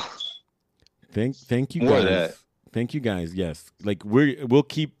 Oh, Thank you More of guys. that. Thank you guys. Yes. Like we'll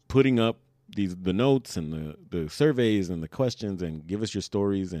keep putting up the notes and the surveys and the questions and give us your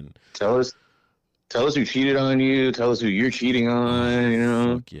stories and tell us who cheated on you. Tell us who you're cheating on. You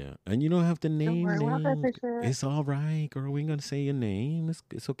know, fuck yeah. And you don't have to name worry, we'll have that names. picture. It's all right, girl. We ain't gonna say your name.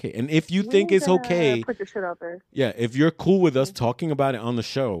 It's okay. And if you We think ain't it's gonna okay, Put your shit out there. yeah, if you're cool with us talking about it on the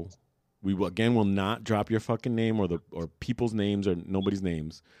show, we will not drop your fucking name or people's names or nobody's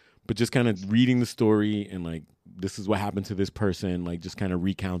names, but just kind of reading the story and like this is what happened to this person, like just kind of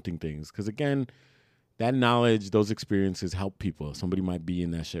recounting things. Because again, that knowledge, those experiences help people. Somebody might be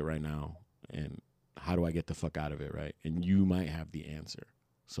in that shit right now, and how do I get the fuck out of it, right? And you might have the answer.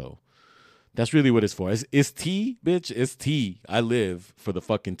 So that's really what it's for. It's tea, bitch. It's tea. I live for the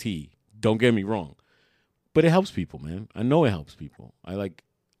fucking tea. Don't get me wrong. But it helps people, man. I know it helps people. I like,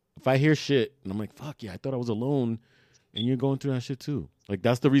 if I hear shit and I'm like, fuck yeah, I thought I was alone and you're going through that shit too. Like,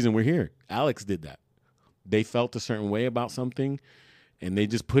 that's the reason we're here. Alex did that. They felt a certain way about something and they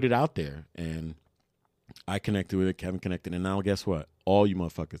just put it out there. And I connected with it. Kevin connected. And now guess what? All you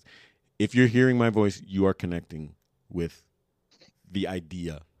motherfuckers, if you're hearing my voice, you are connecting with the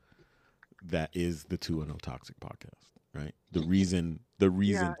idea that is the 210 Toxic podcast, right? The reason,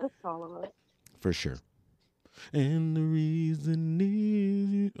 Yeah, it's all of us. for sure. And the reason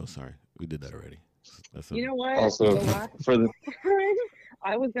is oh, sorry, we did that already. You know what? also The last for the time,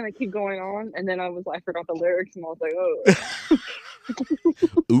 I was gonna keep going on, and then I forgot the lyrics, and I was like, oh.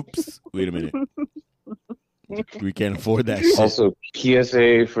 Oops. Wait a minute. We can't afford that shit. also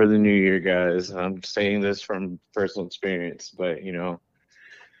PSA for the new year, guys. I'm saying this from personal experience, but you know,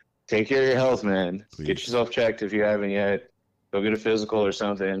 take care of your health, man. Please. Get yourself checked if you haven't yet. Go get a physical or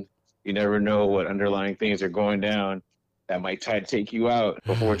something. You never know what underlying things are going down that might try to take you out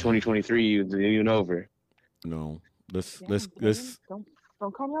before 2023 is even over. No. Let's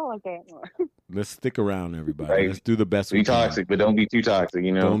Don't come out like that. let's stick around, everybody. Right. Let's do the best Be we can. toxic, but don't be too toxic,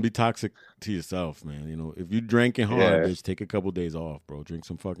 you know? Don't be toxic to yourself, man. You know, if you drinking hard, Yeah. bitch, take a couple days off, bro. Drink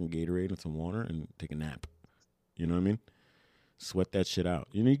some fucking Gatorade and some water and take a nap. You know what I mean? Sweat that shit out.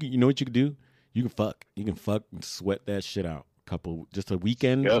 You know what you can do? You can fuck. You can fuck and sweat that shit out. Just a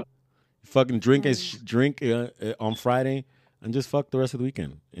weekend. Yep. Fucking drink on Friday and just fuck the rest of the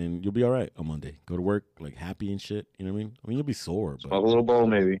weekend, and you'll be all right on Monday. Go to work like happy and shit. You know what I mean? I mean, you'll be sore, but Smoke a little bowl,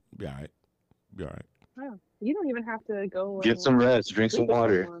 maybe. be all right. Be all right. Oh, you don't even have to go. Get some rest. Drink some sleep with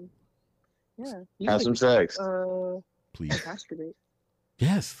water. someone. Yeah. You Have could, some sex. Please. masturbate.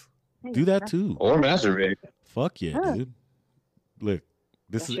 Yes. Hey, Do that too. Or masturbate. Fuck yeah, Yeah. dude. Look,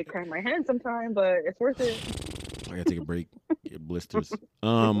 this That is. shit crack my hand sometime, but it's worth it. I gotta take a break. Get blisters.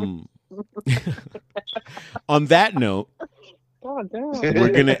 On that note, God damn. we're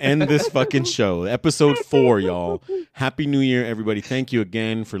gonna end this fucking show. Episode 4, y'all. Happy New Year, everybody. Thank you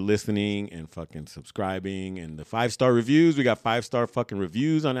again for listening and fucking subscribing and the 5-star reviews. We got 5-star fucking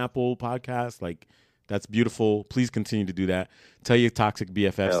reviews on Apple Podcasts. Like, that's beautiful. Please continue to do that. Tell your toxic Hell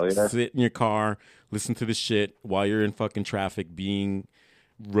BFFs, yeah. sit in your car, listen to this shit while you're in fucking traffic, being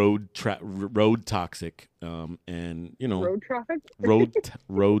road toxic. And you know, Road traffic?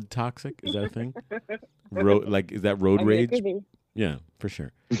 road toxic, is that a thing? Is that road I mean, it rage? could be. Yeah, for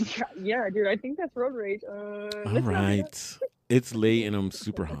sure. Yeah, dude, I think that's road rage. All let's not do that. right. It's late and I'm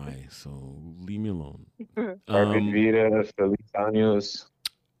super high, so leave me alone. Carpe Vita, Feliz Años.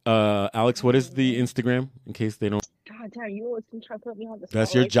 Alex, what is the Instagram in case they don't? God damn, you always can try to put me on the spot.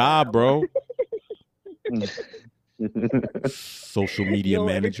 That's your like job, that. bro. Social media Yo,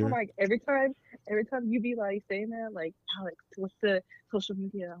 manager. Every time you be like saying that, like, Alex, what's the social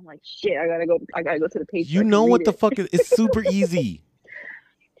media? I'm like, shit, I gotta go to the page. so You I can know what read the it. fuck is? It's super easy.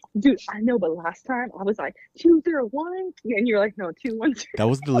 Dude, I know, but last time I was like 201, and you're like, no, 212. That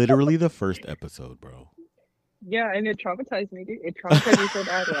was literally the first episode, bro. Yeah, and it traumatized me, dude. It traumatized me so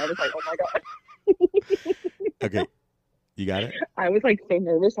bad that I was like, oh my god. Okay. You got it? I was like so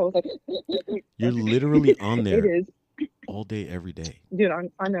nervous. I was like, You're literally on there It is, all day, every day. dude.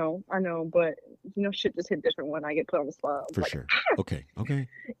 I know, but shit just hit different when I get put on the spot. For Like, sure. Okay. Okay.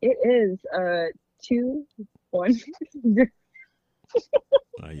 it is 2, 1.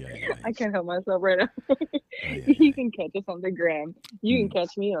 I can't help myself right now. You can catch us on the gram. You can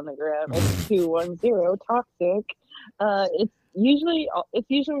catch me on the gram. It's 210 toxic. It's usually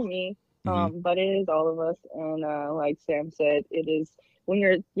me. But it is all of us. And like Sam said, it is when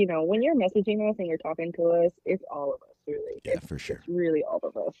you're messaging us and you're talking to us, it's all of us really. Yeah, for sure. It's really all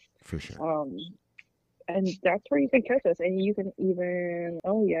of us. For sure. And that's where you can catch us, and you can even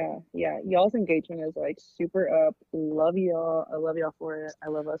y'all's engagement is like super up. Love y'all. I love y'all for it. I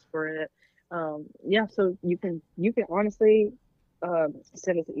love us for it. So you can honestly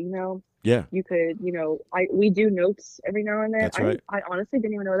send us an email. Yeah. You could, we do notes every now and then. That's right. I honestly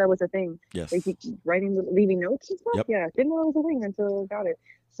didn't even know that was a thing. Yes. Like leaving notes and stuff. Yep. Yeah, didn't know it was a thing until I got it.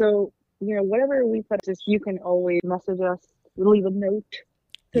 So whatever we put, just you can always message us, leave a note.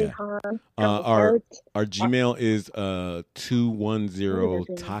 Say hi. Our Gmail is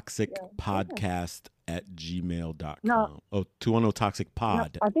 210 toxic podcast at gmail.com. No. 210 toxic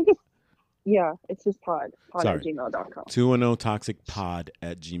pod. No, I think it's just pod at gmail.com. 210 toxic pod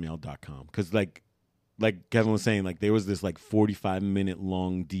at gmail.com. Because like Kevin was saying, like there was this like 45-minute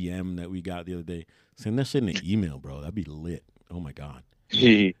long DM that we got the other day. Send that shit in an email, bro. That'd be lit. Oh my God.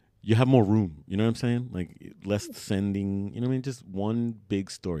 You have more room. You know what I'm saying? Like less sending, you know what I mean? Just one big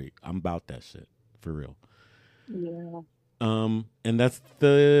story. I'm about that shit. For real. Yeah. And that's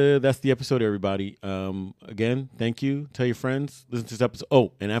the episode, everybody. Again, thank you. Tell your friends. Listen to this episode.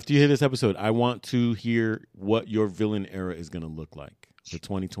 Oh, and after you hear this episode, I want to hear what your villain era is gonna look like for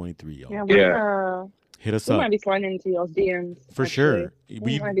 2023, y'all. Yeah. Hit us we up. might be sliding into y'all's DMs. For sure.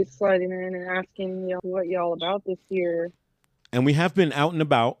 We might be sliding in and asking y'all what y'all about this year. And we have been out and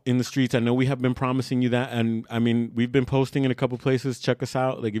about in the streets. I know we have been promising you that. And I mean, we've been posting in a couple places. Check us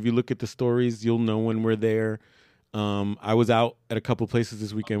out. Like if you look at the stories, you'll know when we're there. I was out at a couple places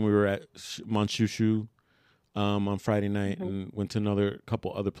this weekend. We were at Manchushu on Friday night and went to a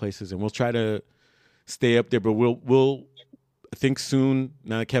couple other places. And we'll try to stay up there. But we'll I think soon,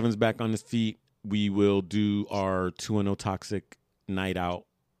 now that Kevin's back on his feet, we will do our 210 Toxic night out,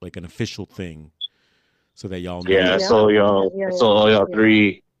 like an official thing. So that y'all know. Yeah, so all y'all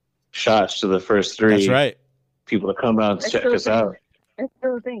 3 shots to the first 3. That's right. People to come out and check us out. It's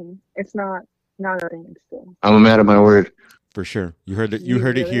still a thing. It's not a thing still. I'm a man of my word. For sure. You heard it. You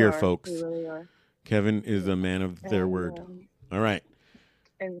heard it here, folks. You really are. Kevin is a man of their word. All right.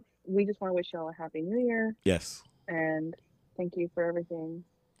 And we just want to wish y'all a happy New Year. Yes. And thank you for everything.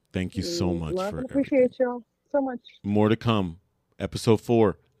 Thank you so much love for and appreciate everything. y'all so much. More to come. Episode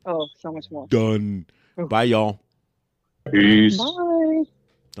 4. Oh, so much more. Done. Bye, y'all. Peace. Bye.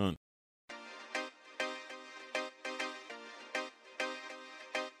 Done.